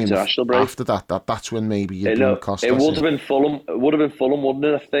league game after that's when maybe you bring Costas. It would have been Fulham. It would have been Fulham, wouldn't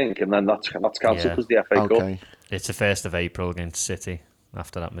it? I think, and then that's cancelled because the FA Cup. It's the 1st of April against City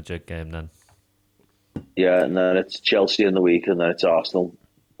after that Madrid game. Then. Yeah, and then it's Chelsea in the week, and then it's Arsenal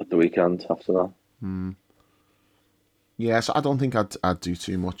at the weekend after that. Yeah, so I don't think I'd do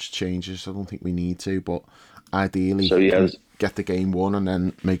too much changes. I don't think we need to, but ideally, get the game won and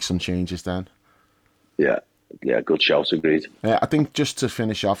then make some changes then. Yeah, good shout, agreed. I think just to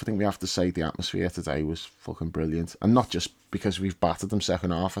finish off, I think we have to say the atmosphere today was fucking brilliant. And not just because we've battered them second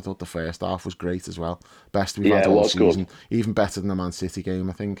half. I thought the first half was great as well. Best we've had all season. Good. Even better than the Man City game,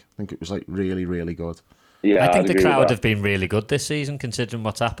 I think. I think it was like really, really good. Yeah, I think the crowd have been really good this season, considering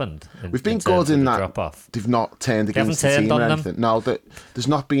what's happened. We've been good in that they've not turned against the team or anything. No, there's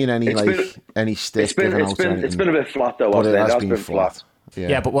not been any any stick given out or anything. It's been a bit flat though, hasn't it? It has been flat.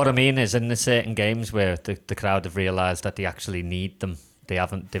 Yeah, but what I mean is, in the certain games where the crowd have realised that they actually need them,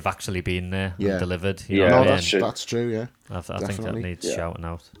 they've actually been there and delivered. You know that's true. That's true. Yeah, I think that needs shouting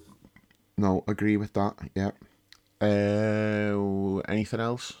out. No, agree with that. Yeah. Anything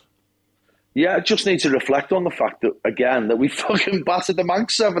else? Yeah, I just need to reflect on the fact that, again, that we fucking battered the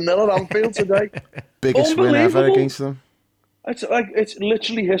Manx 7-0 at Anfield today. Biggest win ever against them. It's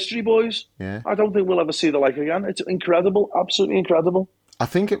literally history, boys. Yeah. I don't think we'll ever see the like again. It's incredible, absolutely incredible. I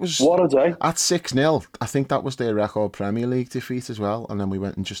think it was... What a day. At 6-0, I think that was their record Premier League defeat as well, and then we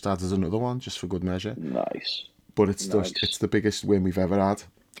went and just added another one, just for good measure. Nice. But it's the biggest win we've ever had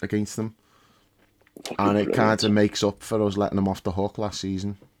against them. Fucking and it brilliant. kind of makes up for us letting them off the hook last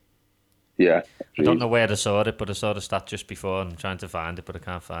season. Yeah. I don't know where I saw it, but I saw the stat just before and I'm trying to find it, but I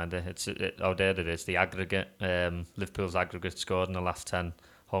can't find it. There it is, the aggregate. Liverpool's aggregate scored in the last 10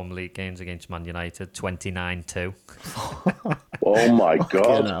 home league games against Man United, 29-2. Oh my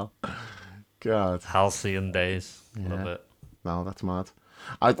God. God. Halcyon days. Yeah. Love it. No, that's mad.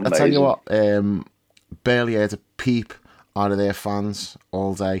 I tell you what, barely heard a peep out of their fans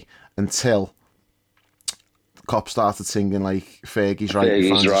all day until Klopp started singing like Fergie's right,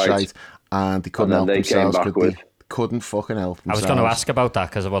 your fans are right, and they couldn't help themselves. Couldn't fucking help themselves. I was going to ask about that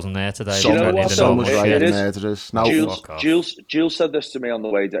because I wasn't there today. So much right murderers. No, Jules said this to me on the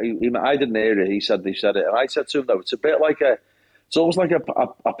way down. I didn't hear it. They said it, and I said to him, though, it's a bit like it's almost like a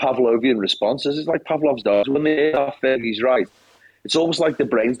Pavlovian response. It's like Pavlov's dogs. When they hear Fergie's right, it's almost like the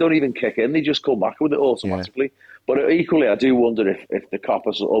brains don't even kick in. They just come back with it automatically. Yeah. But equally, I do wonder if the cop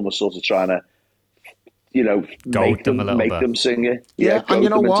is almost sort of trying to, make them sing it. Yeah, and you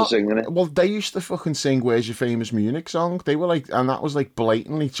know what? Well, they used to fucking sing "Where's Your Famous Munich" song. They were like, and that was like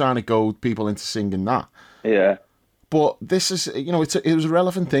blatantly trying to goad people into singing that. Yeah. But this is, it was a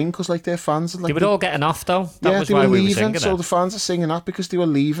relevant thing because like their fans, like, they were all getting off though. That was they why were leaving. We were singing so it. The fans are singing that because they were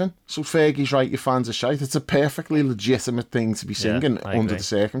leaving. So Fergie's right, your fans are shite. It's a perfectly legitimate thing to be singing under the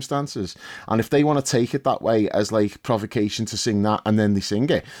circumstances. And if they want to take it that way as like provocation to sing that and then they sing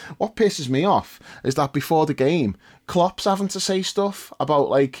it, what pisses me off is that before the game, Klopp's having to say stuff about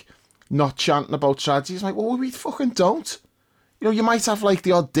like not chanting about tragedies. Like, well, we fucking don't. You might have like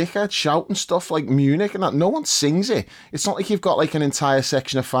the odd dickhead shouting stuff like Munich and that. No one sings it. It's not like you've got like an entire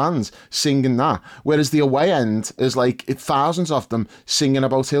section of fans singing that. Whereas the away end is like thousands of them singing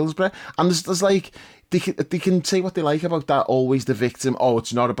about Hillsborough. And there's like, they can say what they like about that, always the victim. Oh,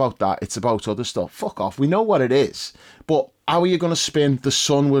 it's not about that. It's about other stuff. Fuck off. We know what it is. But how are you going to spin the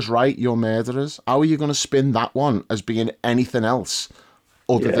sun was right, you're murderers? How are you going to spin that one as being anything else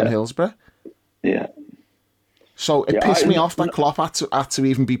other than Hillsborough? Yeah. So it pissed me off that Klopp had to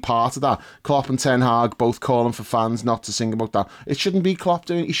even be part of that. Klopp and Ten Hag both calling for fans not to sing about that. It shouldn't be Klopp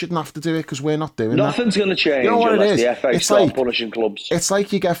doing it. He shouldn't have to do it because we're not doing Nothing's going to change unless the FA start punishing clubs. It's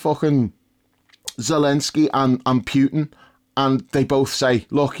like you get fucking Zelensky and Putin and they both say,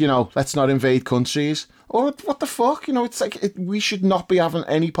 look, let's not invade countries. Or what the fuck? It's like we should not be having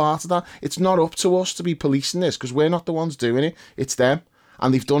any part of that. It's not up to us to be policing this because we're not the ones doing it. It's them.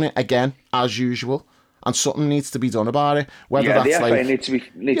 And they've done it again, as usual. and something needs to be done about it. Whether the that's FA like needs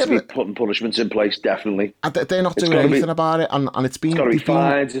to be putting punishments in place, definitely. And they're not doing anything about it, and it's been. It's got to be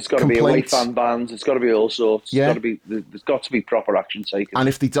fines. It's got to be away fan bans. It's got to be all sorts. Yeah. There's got to be proper action taken. And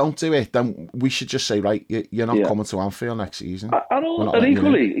if they don't do it, then we should just say, right, you're not coming to Anfield next season. And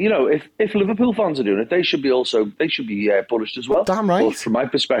equally, if Liverpool fans are doing it, they should be punished as well. Damn right. But from my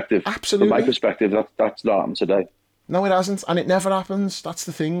perspective, that's not happened today. No, it hasn't, and it never happens. That's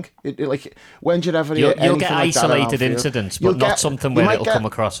the thing. Like, when do you ever hear You'll get like isolated incidents, but not something where it'll come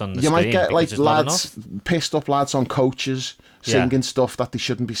across on the screen. You might get like lads, pissed up lads on coaches singing stuff that they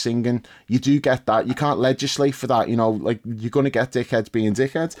shouldn't be singing. You do get that. You can't legislate for that. Like you're going to get dickheads being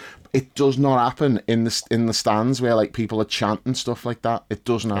dickheads. It does not happen in the stands where like people are chanting stuff like that. It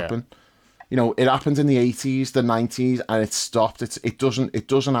doesn't happen. It happened in the 80s, the 90s, and it stopped. It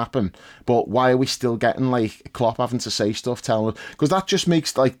doesn't happen. But why are we still getting like Klopp having to say stuff, telling us? Because that just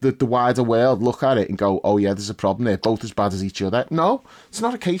makes like the wider world look at it and go, oh yeah, there's a problem there. Both as bad as each other. No, it's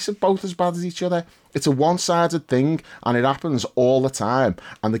not a case of both as bad as each other. It's a one-sided thing, and it happens all the time,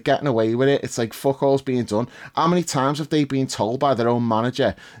 and they're getting away with it. It's like fuck all's being done. How many times have they been told by their own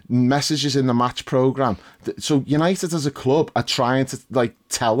manager, messages in the match programme? So United as a club are trying to like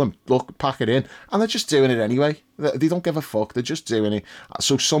tell them, look, pack it in, and they're just doing it anyway. They don't give a fuck. They're just doing it.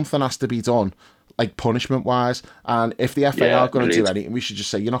 So something has to be done, like punishment-wise. And if the FA are going to do anything, we should just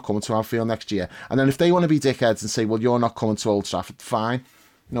say, you're not coming to Anfield next year. And then if they want to be dickheads and say, well, you're not coming to Old Trafford, fine.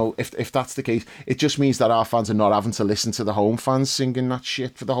 If that's the case, it just means that our fans are not having to listen to the home fans singing that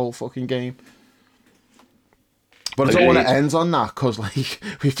shit for the whole fucking game. But I don't want to end on that, because like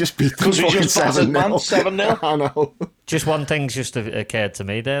we've just beat them fucking 7-0. I know. Just one thing's just occurred to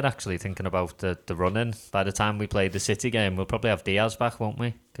me there, actually, thinking about the run-in. By the time we play the City game, we'll probably have Diaz back, won't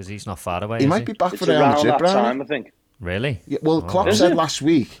we? Because he's not far away. He might be back for Real Madrid, time, I think. Really? Yeah, well, Klopp said last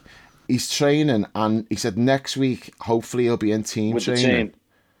week he's training, and he said next week hopefully he'll be in team with training. The team.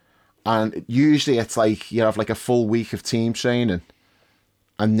 And usually it's like you have like a full week of team training,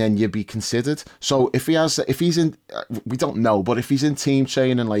 and then you'd be considered. So if he's in, we don't know, but if he's in team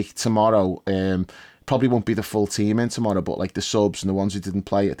training like tomorrow, probably won't be the full team in tomorrow, but like the subs and the ones who didn't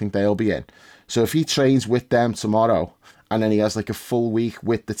play, I think they'll be in. So if he trains with them tomorrow, and then he has like a full week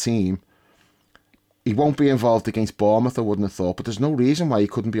with the team, he won't be involved against Bournemouth, I wouldn't have thought. But there's no reason why he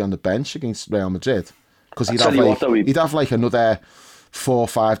couldn't be on the bench against Real Madrid, because he'd have like another 4 or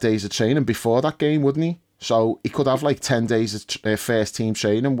 5 days of training before that game, wouldn't he? So he could have like 10 days of first team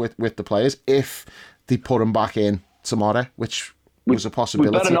training with the players if they put him back in tomorrow, which was a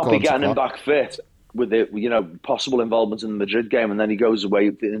possibility. We better not be getting him back fit with the possible involvement in the Madrid game, and then he goes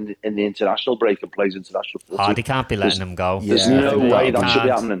away in the international break and plays international football. They can't be letting him go. There's no way that should be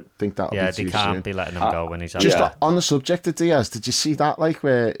happening. I think that'll be too they can't soon. be letting him go when he's out. Just on the subject of Diaz, did you see that, like,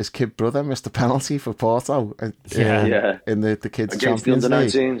 where his kid brother missed a penalty for Porto in the kids' against Champions the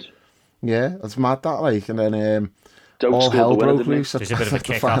under-19s? Yeah, that's mad, that, like, and then Don't all hell broke loose. loose. There's a bit of a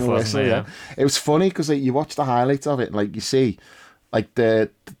kick-off, wasn't there? It was funny because like, you watch the highlights of it, and like you see, like the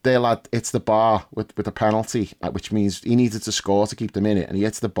lad hits the bar with a penalty, which means he needed to score to keep them in it, and he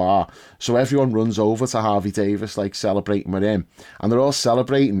hits the bar. So everyone runs over to Harvey Davis, like celebrating with him, and they're all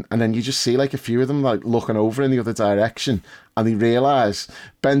celebrating, and then you just see like a few of them like looking over in the other direction, and they realise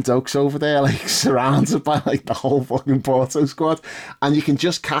Ben Doak's over there, like surrounded by like the whole fucking Porto squad, and you can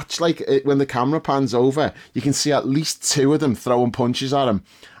just catch like when the camera pans over, you can see at least 2 of them throwing punches at him.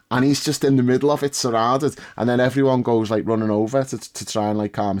 And he's just in the middle of it, surrounded. And then everyone goes like running over to try and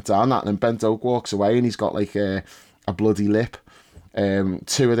like calm it down. And then Ben Doak walks away, and he's got like a bloody lip. 2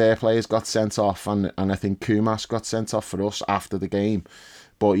 of their players got sent off, and I think Kumas got sent off for us after the game.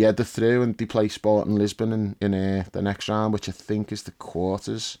 But yeah, they're through, and they play Sporting Lisbon in the next round, which I think is the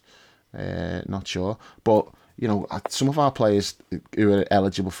quarters. Not sure. But, you know, some of our players who are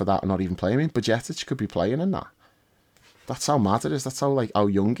eligible for that are not even playing. I mean, Bajcetic could be playing in that. That's how mad it is. That's how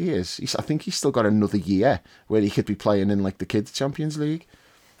young he is. I think he's still got another year where he could be playing in like the Kids Champions League.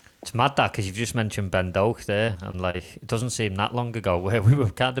 It's mad that, because you've just mentioned Ben Doak there, and like it doesn't seem that long ago where we were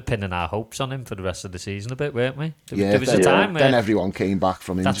kind of pinning our hopes on him for the rest of the season a bit, weren't we? There was a time where then everyone came back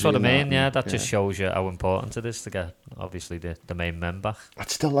from injury. That's what I mean. That just shows you how important it is to get obviously the main men back. I'd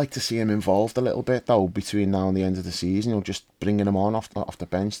still like to see him involved a little bit though between now and the end of the season. You know, just bringing him on off the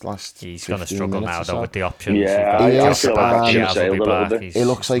bench last. He's going to struggle now though with the options. Yeah, I feel like that sailed a little bit. It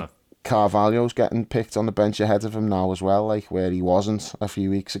looks like Carvalho's getting picked on the bench ahead of him now as well, like where he wasn't a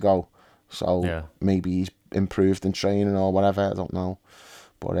few weeks ago. So maybe he's improved in training or whatever. I don't know,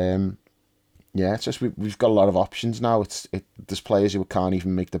 but it's just we've got a lot of options now. There's players who can't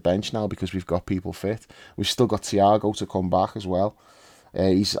even make the bench now because we've got people fit. We've still got Thiago to come back as well,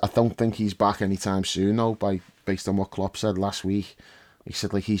 I don't think he's back anytime soon, though, based on what Klopp said last week. He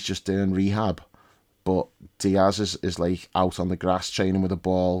said like he's just doing rehab, but Diaz is like out on the grass training with a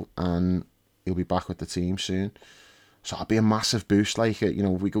ball, and he'll be back with the team soon. So that'd be a massive boost. Like, you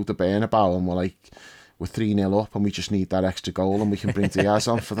know, if we go to Bernabeu and we're 3-0 up and we just need that extra goal and we can bring Diaz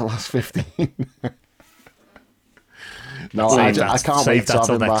on for the last 15. No, I can't wait to have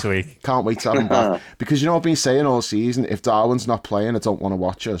him back. Week. Can't wait to have him back. Because, you know, I've been saying all season, if Darwin's not playing, I don't want to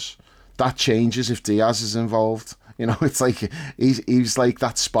watch us. That changes if Diaz is involved. You know, it's like he's like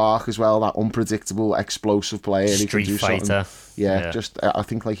that spark as well, that unpredictable, explosive player. Street he can do fighter. Something. Yeah, just I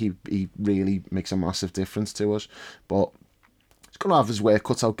think like he really makes a massive difference to us. But he's going to have his work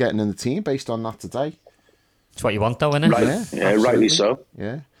cut out getting in the team based on that today. It's what you want, though, isn't it? Right. Yeah, rightly so.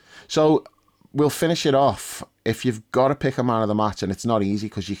 Yeah. So we'll finish it off. If you've got to pick a man of the match, and it's not easy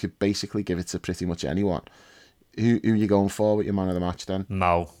because you could basically give it to pretty much anyone, who are you going for with your man of the match then?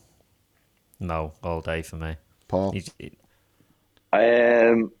 Mo, all day for me. Paul?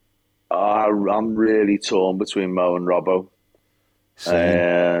 I'm really torn between Mo and Robbo.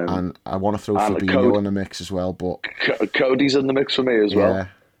 And I want to throw Fabinho in the mix as well, but Cody's in the mix for me as well.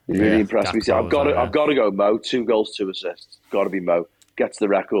 He really impressed me. I've got to go Mo. 2 goals, 2 assists. Got to be Mo. Gets the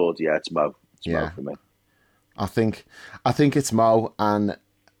record. Yeah, it's Mo. It's Mo for me. I think it's Mo, and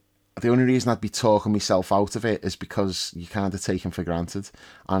the only reason I'd be talking myself out of it is because you kind of take him for granted,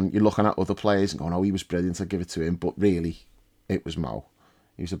 and you're looking at other players and going, "Oh, he was brilliant. I'll give it to him." But really, it was Mo.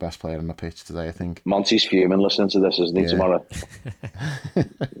 He was the best player on the pitch today, I think. Monty's fuming listening to this, isn't he, tomorrow?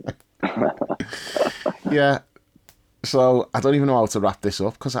 Yeah. So I don't even know how to wrap this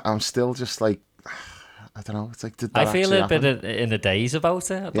up because I'm still just like, I don't know. It's like, did that I feel a happen? bit in a daze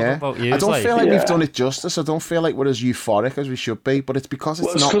about it. I don't know about you. I don't feel like we've done it justice. I don't feel like we're as euphoric as we should be, but it's because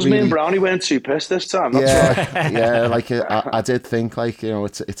it's not because really... me and Brownie weren't too pissed this time. That's why. Yeah, like I did think like, you know,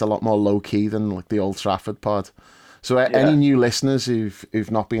 it's a lot more low key than like the Old Trafford pod. So any new listeners who've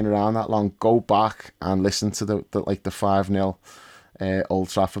not been around that long, go back and listen to the 5-0 Old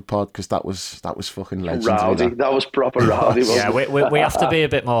Trafford pod, because that was fucking legendary. Rowdy. That was proper rowdy. Yeah, we have to be a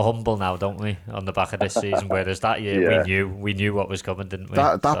bit more humble now, don't we, on the back of this season? Whereas that year we knew what was coming, didn't we?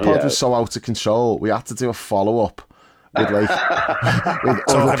 That pod was so out of control. We had to do a follow up with with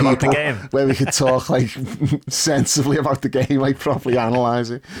other people about the game, where we could talk like sensibly about the game, like properly analyse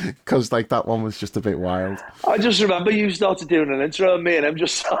it, because like that one was just a bit wild. I just remember you started doing an intro and me and him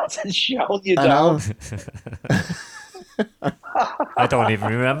just started shouting you down. I don't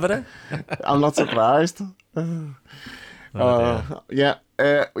even remember it. I'm not surprised. Yeah,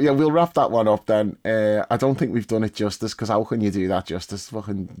 we'll wrap that one up then. I don't think we've done it justice, because how can you do that justice?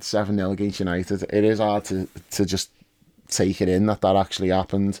 Fucking 7-0 against United. It is hard to just take it in that actually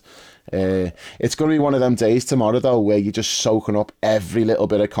happened. It's going to be one of them days tomorrow though where you're just soaking up every little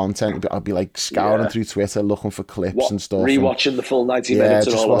bit of content. I'll be like scouring through Twitter looking for clips and stuff, rewatching the full 90 minutes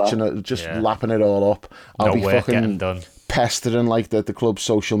and just all watching that. it, just lapping it all up. I'll be fucking done. Pestering like the club's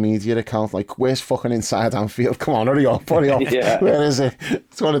social media account, like, where's fucking Inside Anfield? Come on, hurry up. Where is it?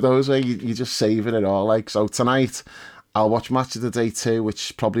 It's one of those where you just saving it all. Like, so tonight I'll watch Match of the Day 2,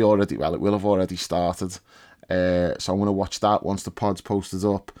 which probably already, well, it will have already started. So I'm going to watch that once the pod's posted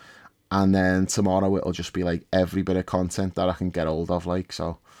up, and then tomorrow it'll just be like every bit of content that I can get hold of. Like,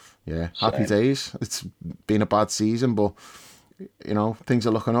 so yeah, happy days. It's been a bad season, but you know, things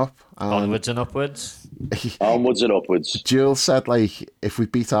are looking up. Onwards and upwards. Onwards and upwards. Jules said, like, if we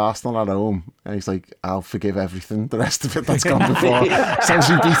beat Arsenal at home, and he's like, I'll forgive everything, the rest of it that's gone before, since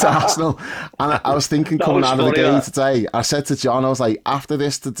we beat Arsenal. And I was thinking, coming out of the game today, I said to John, I was like, after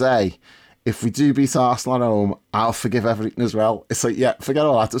this today, if we do beat Arsenal at home, I'll forgive everything as well. It's like, yeah, forget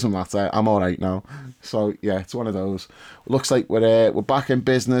all that, doesn't matter. I'm all right now. So, yeah, it's one of those. Looks like we're back in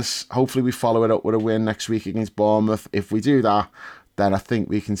business. Hopefully we follow it up with a win next week against Bournemouth. If we do that, then I think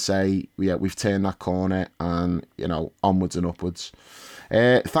we can say, we've turned that corner and, you know, onwards and upwards.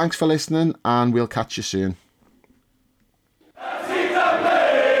 Thanks for listening, and we'll catch you soon.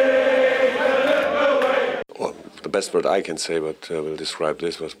 Well, the best word I can say, but will describe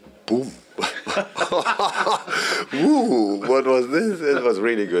this, was boom. Ooh, what was this? It was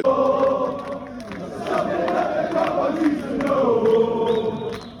really good.